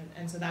way,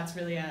 and so that's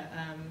really I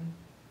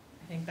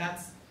think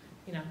that's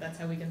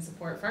how we can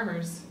support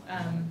farmers.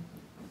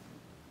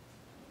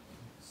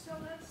 So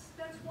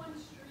that's one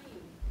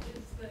stream,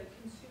 is the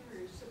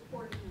consumers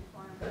supporting the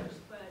farmers,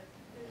 but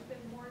there's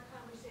been more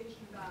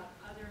conversation about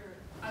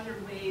other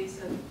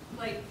ways of,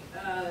 like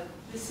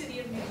the city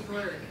of New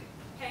York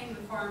paying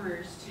the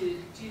farmers to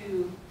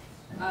do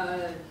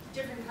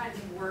different kinds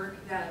of work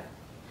that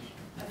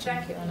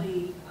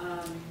effectively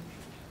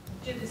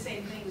do the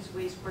same thing as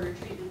wastewater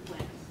treatment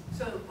plants.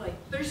 So like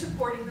they're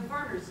supporting the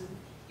farmers, and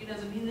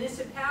the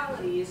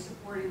municipality is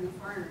supporting the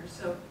farmers.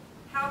 So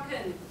how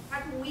can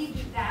we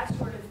do that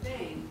sort of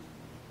thing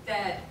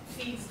that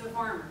feeds the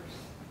farmers?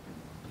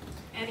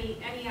 Any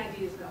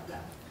ideas about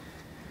that?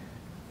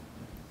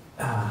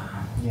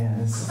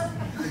 Yes.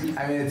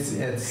 I mean,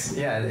 it's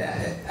yeah.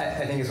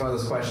 I think it's one of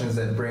those questions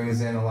that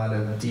brings in a lot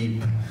of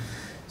deep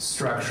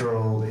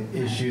structural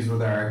issues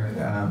with our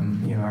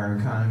our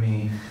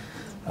economy,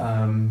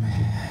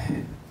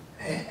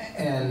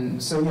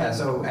 and so yeah.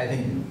 So I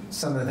think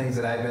some of the things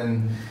that I've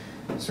been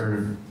sort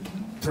of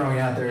throwing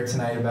out there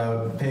tonight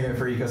about payment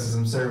for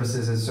ecosystem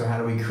services is, so how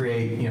do we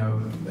create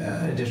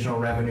additional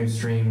revenue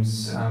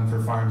streams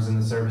for farms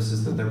and the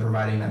services that they're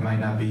providing that might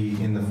not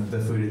be in the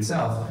food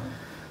itself.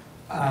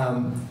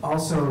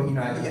 Also,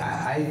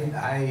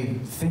 I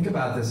think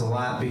about this a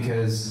lot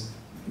because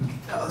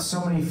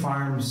so many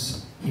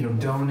farms,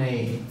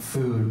 donate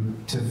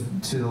food to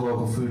the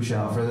local food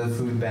shelf or the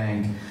food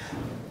bank,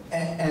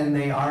 and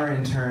they are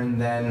in turn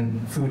then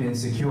food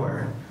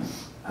insecure.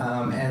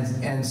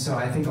 And so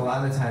I think a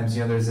lot of the times,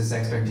 there's this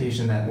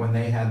expectation that when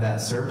they have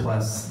that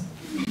surplus,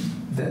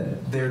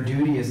 that their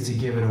duty is to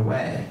give it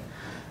away.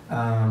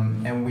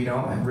 And we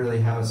don't really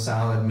have a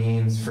solid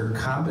means for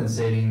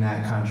compensating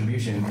that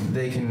contribution.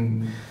 They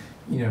can,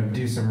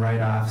 do some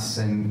write-offs,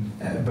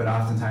 but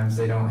oftentimes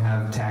they don't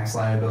have tax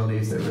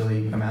liabilities that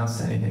really amounts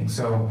to anything.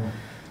 So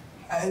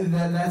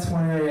that's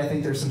one area. I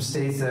think there's some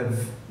states that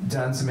have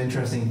done some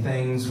interesting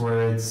things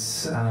where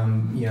it's,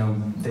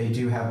 they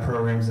do have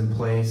programs in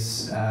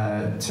place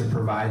to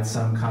provide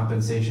some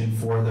compensation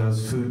for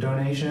those food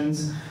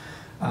donations.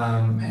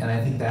 And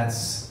I think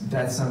that's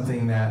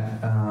something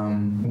that,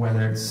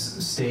 whether it's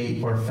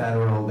state or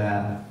federal,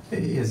 that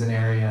is an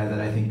area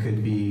that I think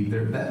could be,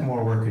 that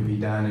more work could be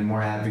done and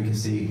more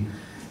advocacy,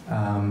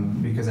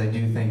 because I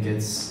do think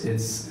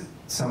it's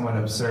somewhat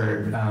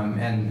absurd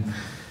and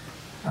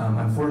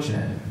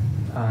unfortunate,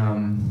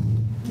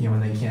 when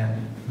they can't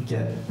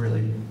get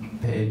really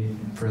paid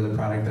for the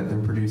product that they're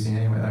producing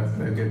anyway,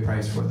 a good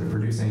price for what they're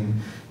producing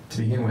to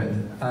begin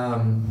with.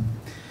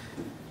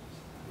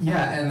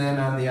 Yeah, and then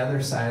on the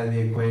other side of the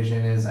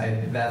equation is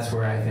that's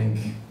where I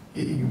think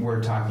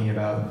we're talking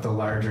about the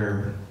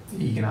larger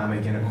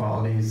economic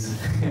inequalities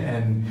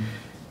and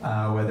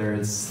whether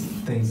it's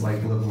things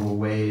like livable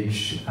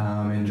wage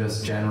and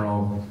just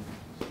general,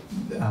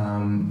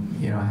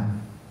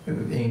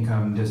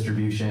 income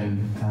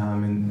distribution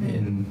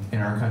in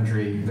our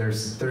country.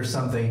 There's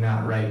something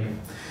not right.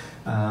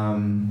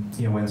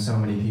 When so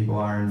many people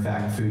are in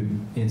fact food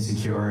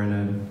insecure in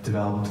a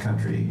developed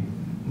country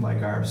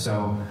like ours.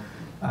 So.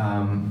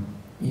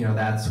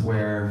 That's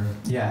where,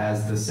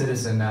 as the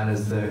citizen, not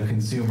as the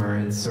consumer,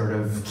 it's sort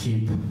of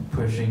keep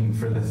pushing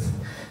for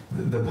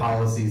the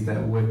policies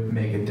that would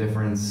make a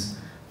difference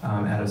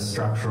at a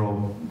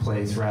structural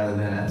place rather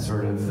than at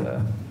sort of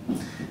the,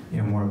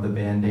 more of the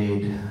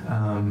Band-Aid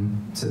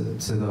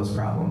to those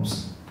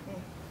problems.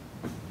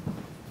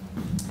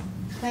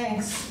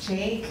 Thanks,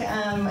 Jake.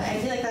 I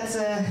feel like that's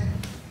a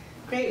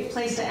great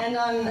place to end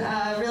on,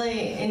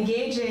 really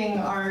engaging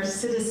our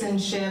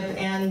citizenship.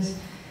 And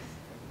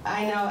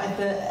I know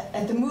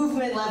at the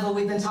movement level,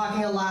 we've been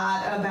talking a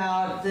lot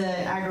about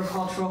the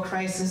agricultural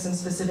crisis and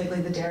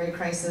specifically the dairy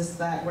crisis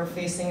that we're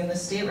facing in the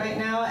state right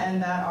now,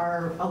 and that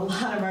a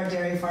lot of our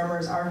dairy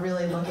farmers are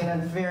really looking at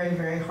very,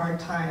 very hard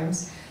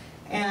times.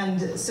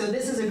 And so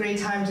this is a great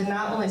time to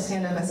not only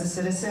stand up as a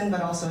citizen,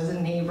 but also as a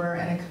neighbor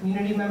and a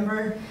community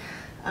member.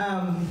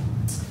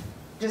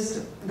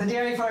 Just the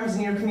dairy farms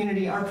in your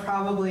community are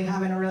probably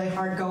having a really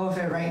hard go of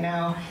it right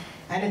now.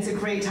 And it's a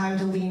great time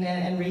to lean in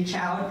and reach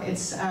out.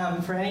 It's,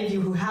 for any of you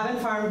who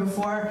haven't farmed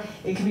before,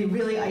 it can be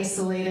really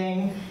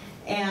isolating.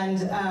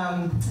 And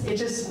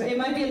it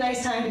might be a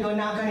nice time to go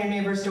knock on your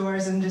neighbors'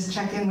 doors and just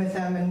check in with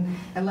them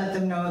and let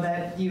them know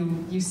that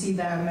you see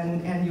them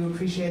and you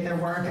appreciate their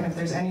work, and if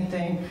there's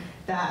anything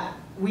that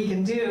we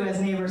can do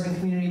as neighbors and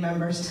community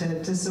members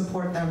to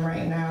support them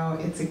right now,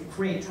 it's a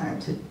great time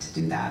to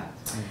do that.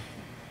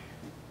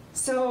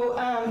 So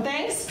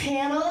thanks,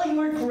 panel. You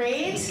were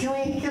great. Can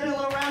we get a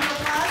little round of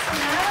applause for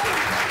them?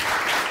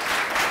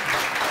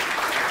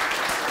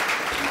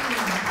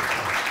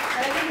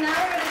 And I think now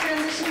we're going to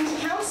transition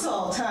to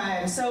council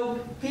time. So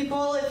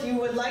people, if you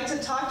would like to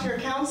talk to your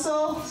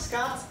council,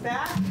 Scott's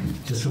back.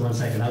 Just for 1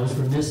 second, I was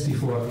remiss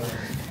before,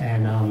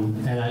 and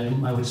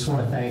I would just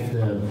want to thank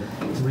the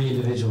 3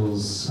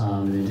 individuals,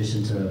 in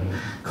addition to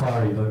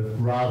Kari, but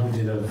Rob, who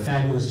did a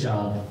fabulous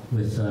job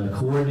with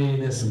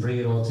coordinating this and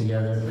bringing it all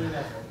together.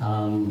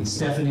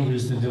 Stephanie,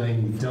 who's been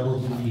doing double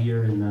duty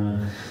here in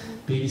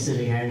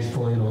babysitting and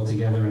pulling it all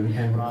together,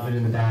 and Robin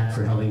in the back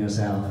for helping us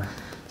out.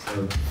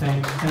 So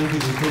thank you. We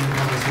couldn't have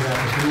done this without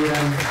the 3 of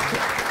them.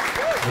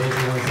 They're the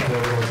ones that put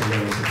it all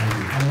together, so thank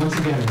you. And once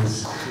again, as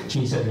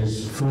Gene said,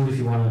 there's food if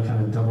you want to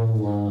kind of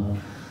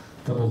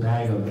double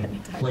bag or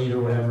plate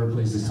or whatever.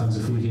 Please, there's tons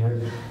of food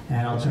here.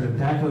 And I'll turn it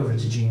back over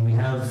to Gene. We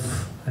have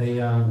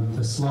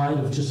a slide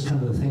of just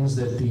kind of the things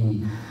that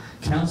the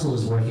council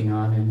is working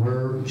on,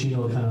 and Gene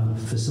will kind of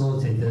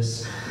facilitate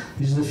this.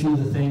 These are a few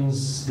of the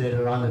things that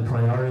are on the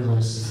priority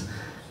list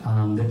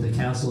that the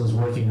council is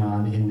working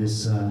on in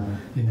this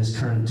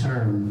current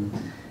term.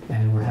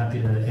 And we're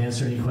happy to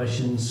answer any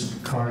questions.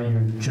 Kari,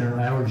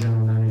 our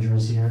general manager,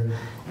 is here,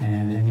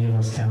 and any of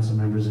us council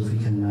members, if we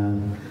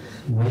can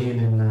weigh in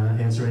and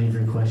answer any of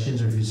your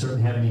questions, or if you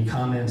certainly have any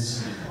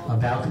comments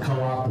about the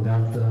co-op,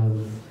 about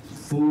the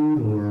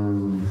food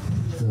or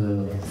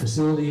the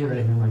facility or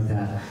anything like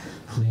that,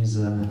 please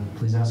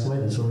ask away.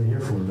 That's what we're here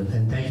for.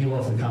 And thank you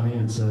all for coming.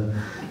 It's a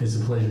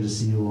pleasure to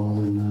see you all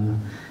and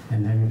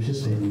have you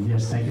participating.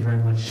 Yes, thank you very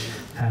much,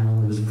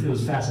 panel. It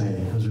was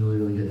fascinating. It was really,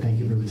 really good. Thank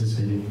you for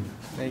participating.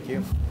 Thank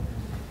you.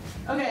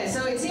 Okay,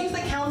 so it seems the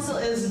council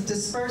is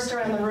dispersed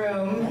around the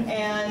room,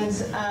 and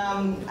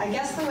I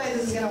guess the way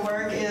this is going to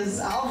work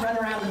is I'll run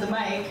around with the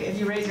mic if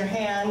you raise your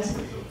hand,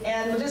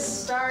 and we'll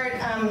just start.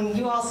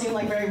 You all seem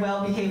like very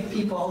well-behaved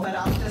people, but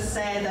I'll just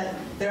say that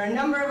there are a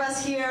number of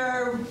us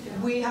here.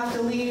 We have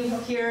to leave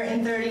here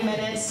in 30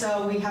 minutes,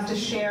 so we have to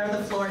share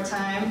the floor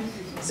time.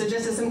 So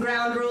just as some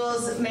ground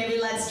rules, maybe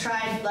let's try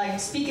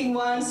speaking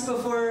once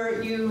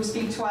before you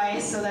speak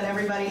twice so that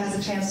everybody has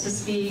a chance to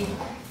speak,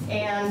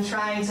 and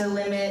trying to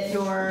limit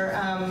your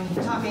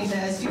talking to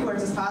as few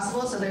words as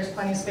possible so there's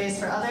plenty of space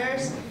for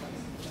others.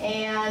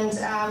 And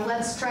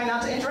let's try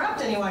not to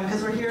interrupt anyone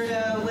because we're here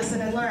to listen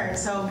and learn.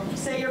 So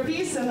say your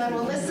piece and then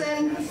we'll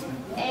listen,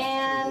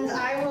 and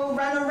I will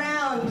run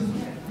around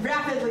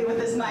rapidly with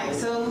this mic.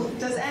 So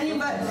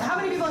how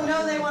many people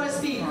know they want to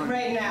speak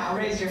right now?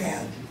 Raise your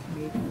hand.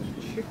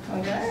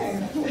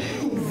 Okay,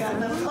 you got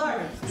the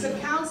floor. So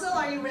council,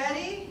 are you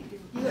ready?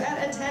 You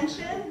at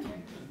attention?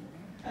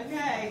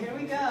 Okay, here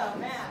we go.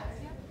 Matt.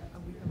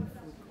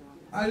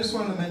 I just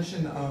wanted to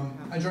mention,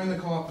 I joined the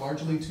co-op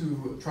largely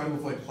to try to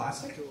avoid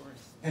plastic,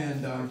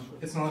 and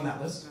it's not on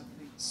that list.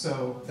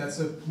 So that's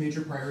a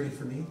major priority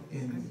for me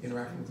in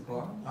interacting with the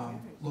co-op.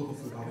 Local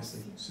food,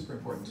 obviously, super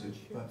important too,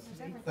 but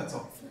that's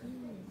all.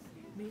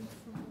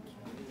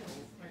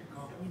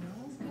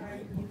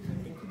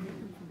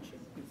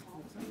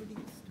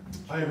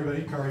 Hi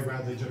everybody, Kari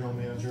Bradley, General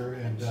Manager,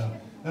 and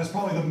that's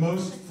probably the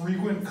most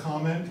frequent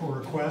comment or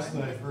request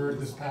that I've heard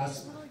this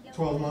past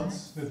 12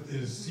 months that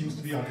seems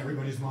to be on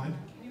everybody's mind.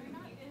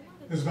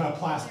 It was about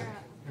plastic.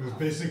 It was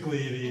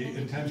basically the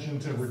intention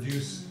to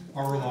reduce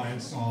our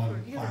reliance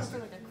on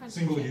plastic,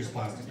 single-use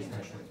plastic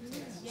especially.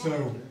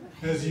 So,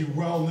 as you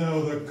well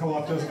know, the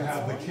co-op doesn't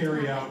have the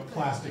carry-out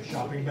plastic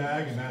shopping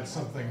bag, and that's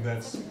something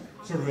that's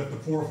sort of at the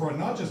forefront,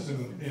 not just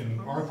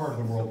in our part of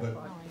the world,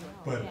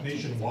 but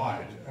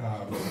nationwide.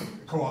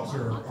 Co-ops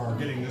are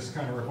getting this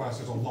kind of request.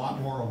 There's a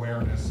lot more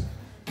awareness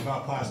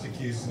about plastic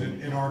use.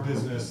 And in our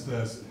business,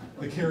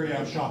 the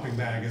carry-out shopping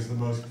bag is the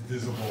most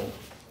visible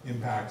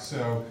impact.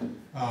 So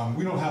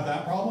we don't have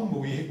that problem, but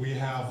we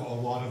have a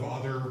lot of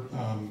other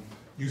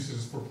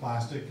uses for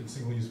plastic and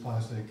single-use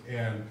plastic.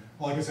 And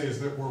all I can say is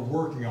that we're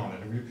working on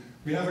it.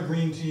 We have a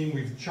green team.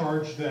 We've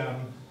charged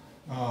them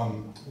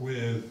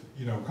with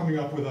coming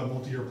up with a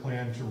multi-year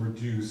plan to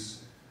reduce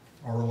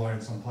our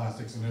reliance on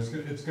plastics, and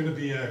it's going to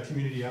be a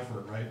community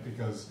effort, right?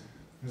 Because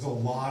there's a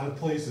lot of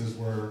places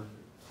where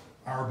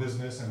our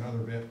business and other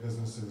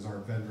businesses, our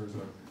vendors,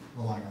 are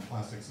relying on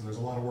plastic. So there's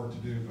a lot of work to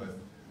do, but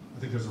I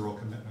think there's a real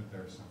commitment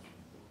there. So.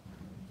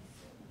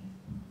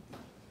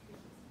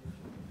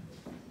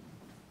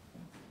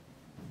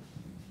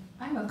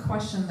 I have a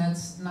question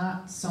that's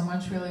not so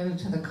much related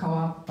to the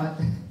co-op, but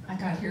I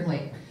got here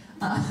late.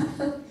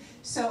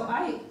 So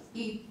I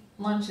eat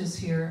lunches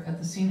here at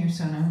the Senior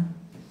Center,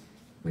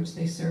 which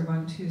they serve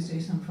on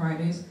Tuesdays and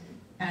Fridays.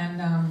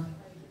 And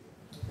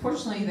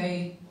fortunately,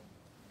 they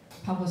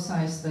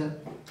publicize the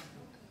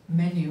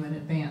menu in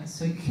advance,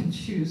 so you can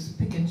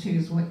pick and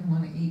choose what you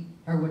want to eat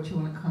or what you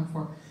want to come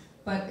for.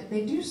 but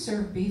they do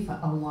serve beef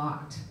a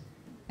lot,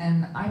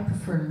 and I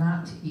prefer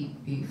not to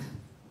eat beef.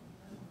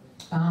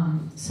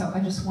 So I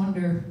just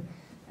wonder,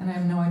 and I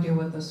have no idea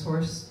what the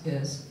source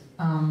is,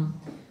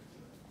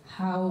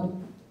 how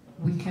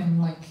we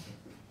can, like,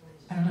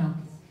 I don't know,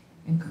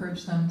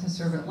 encourage them to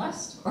serve it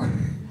less, or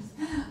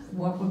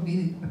what would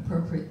be the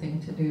appropriate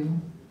thing to do?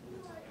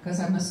 Because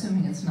I'm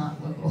assuming it's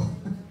not legal.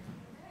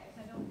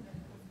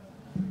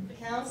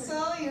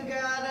 Council, you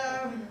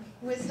got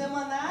wisdom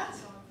on that?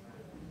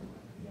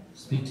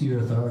 Speak to your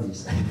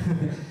authorities.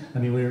 I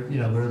mean,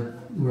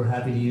 we're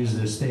happy to use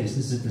their space.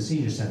 This is the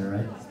senior center,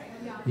 right?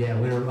 Yeah,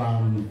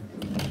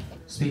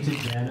 speak to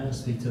Jana,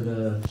 speak to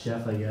the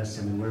chef, I guess.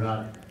 I mean,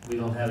 we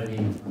don't have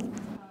any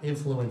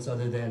influence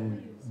other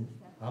than,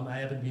 I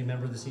happen to be a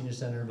member of the senior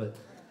center, but,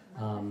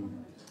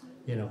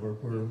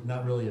 we're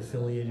not really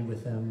affiliated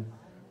with them.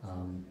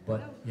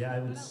 But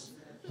yeah,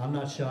 I'm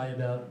not shy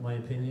about my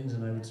opinions,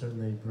 and I would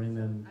certainly bring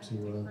them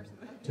to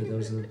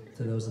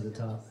those at the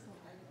top.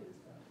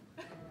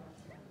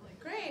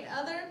 Great.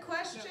 Other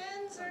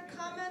questions or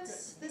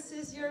comments? This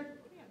is your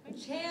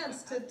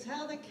chance to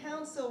tell the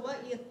council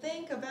what you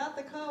think about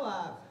the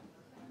co-op.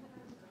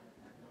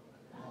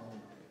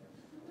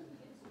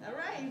 All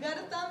right, you got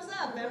a thumbs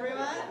up,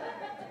 everyone.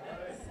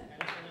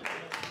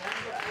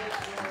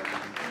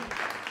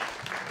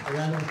 A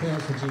round of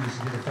applause for Jeannie.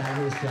 She did a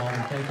fabulous job,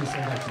 and thank you so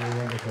much.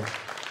 You're wonderful.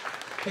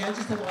 Hey, I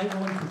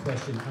have one quick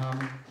question.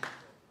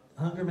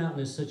 Hunger Mountain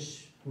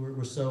is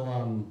we're so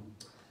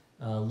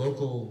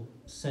local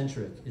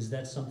centric. Is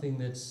that something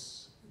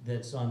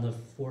that's on the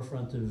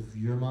forefront of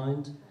your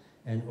mind,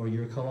 or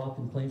your co-op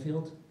in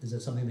Plainfield? Is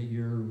that something that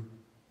you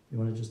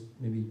want to just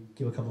maybe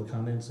give a couple of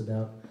comments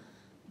about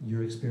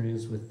your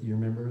experience with your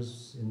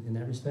members in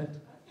that respect?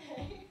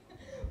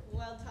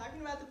 Well,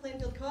 talking about the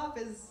Plainfield Co-op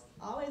is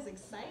always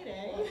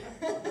exciting.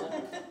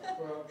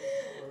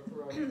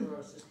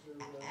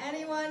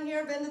 Anyone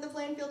here been to the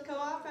Plainfield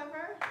Co-op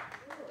ever?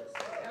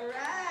 All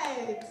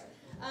right.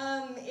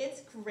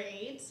 It's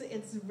great.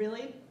 It's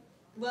really,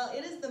 well,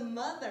 it is the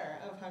mother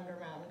of Hunger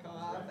Mountain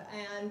Co-op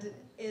and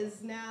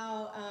is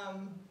now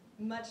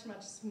much,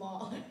 much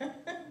smaller.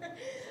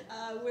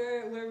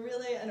 We're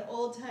really an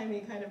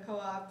old-timey kind of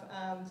co-op.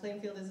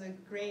 Plainfield is a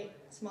great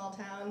small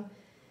town.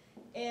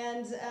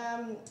 And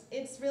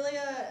it's really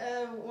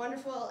a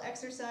wonderful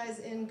exercise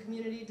in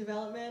community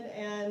development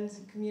and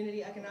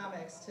community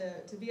economics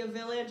to be a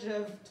village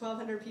of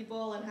 1,200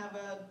 people and have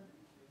a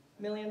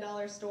 $1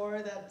 million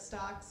store that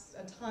stocks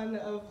a ton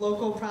of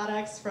local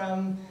products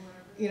from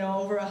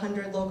over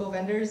 100 local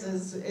vendors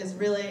is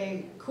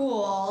really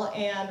cool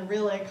and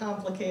really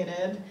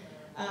complicated.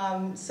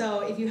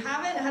 So if you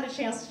haven't had a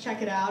chance to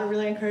check it out, I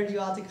really encourage you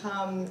all to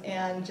come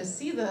and just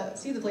see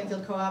the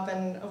Plainfield Co-op.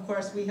 And of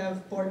course, we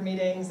have board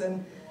meetings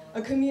and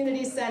a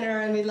community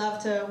center, and we'd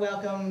love to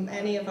welcome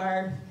any of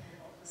our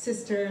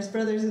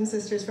brothers and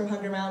sisters from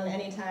Hunger Mountain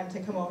anytime to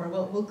come over.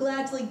 We'll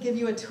gladly give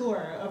you a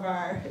tour of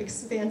our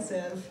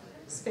expansive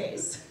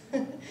space.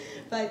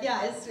 But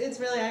yeah, it's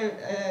really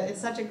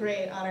it's such a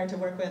great honor to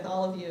work with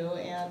all of you,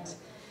 and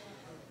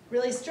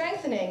really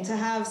strengthening to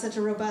have such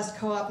a robust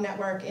co-op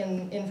network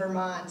in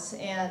Vermont.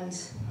 And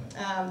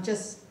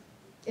just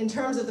in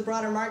terms of the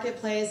broader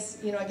marketplace,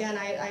 again,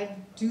 I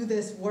do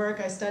this work,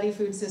 I study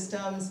food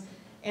systems,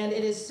 and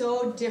it is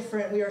so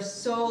different. We are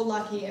so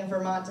lucky in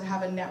Vermont to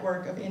have a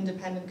network of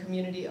independent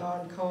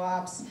community-owned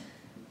co-ops.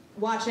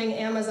 Watching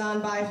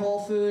Amazon buy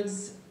Whole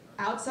Foods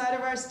outside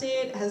of our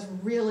state has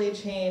really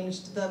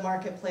changed the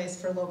marketplace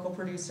for local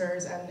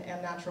producers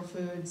and natural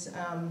foods.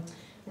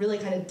 Really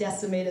kind of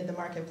decimated the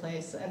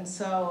marketplace. And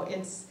so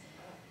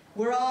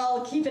we're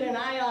all keeping an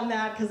eye on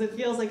that because it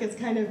feels like it's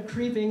kind of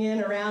creeping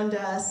in around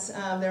us.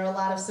 There are a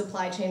lot of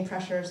supply chain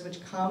pressures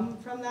which come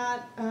from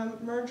that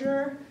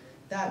merger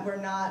that we're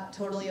not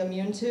totally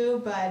immune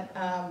to, but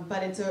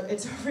it's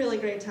a really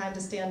great time to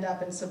stand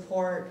up and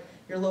support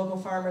your local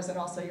farmers and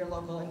also your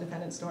local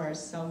independent stores.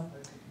 So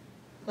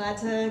glad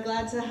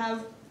to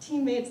have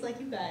teammates like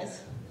you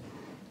guys.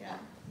 Yeah.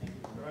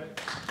 All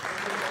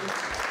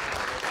right.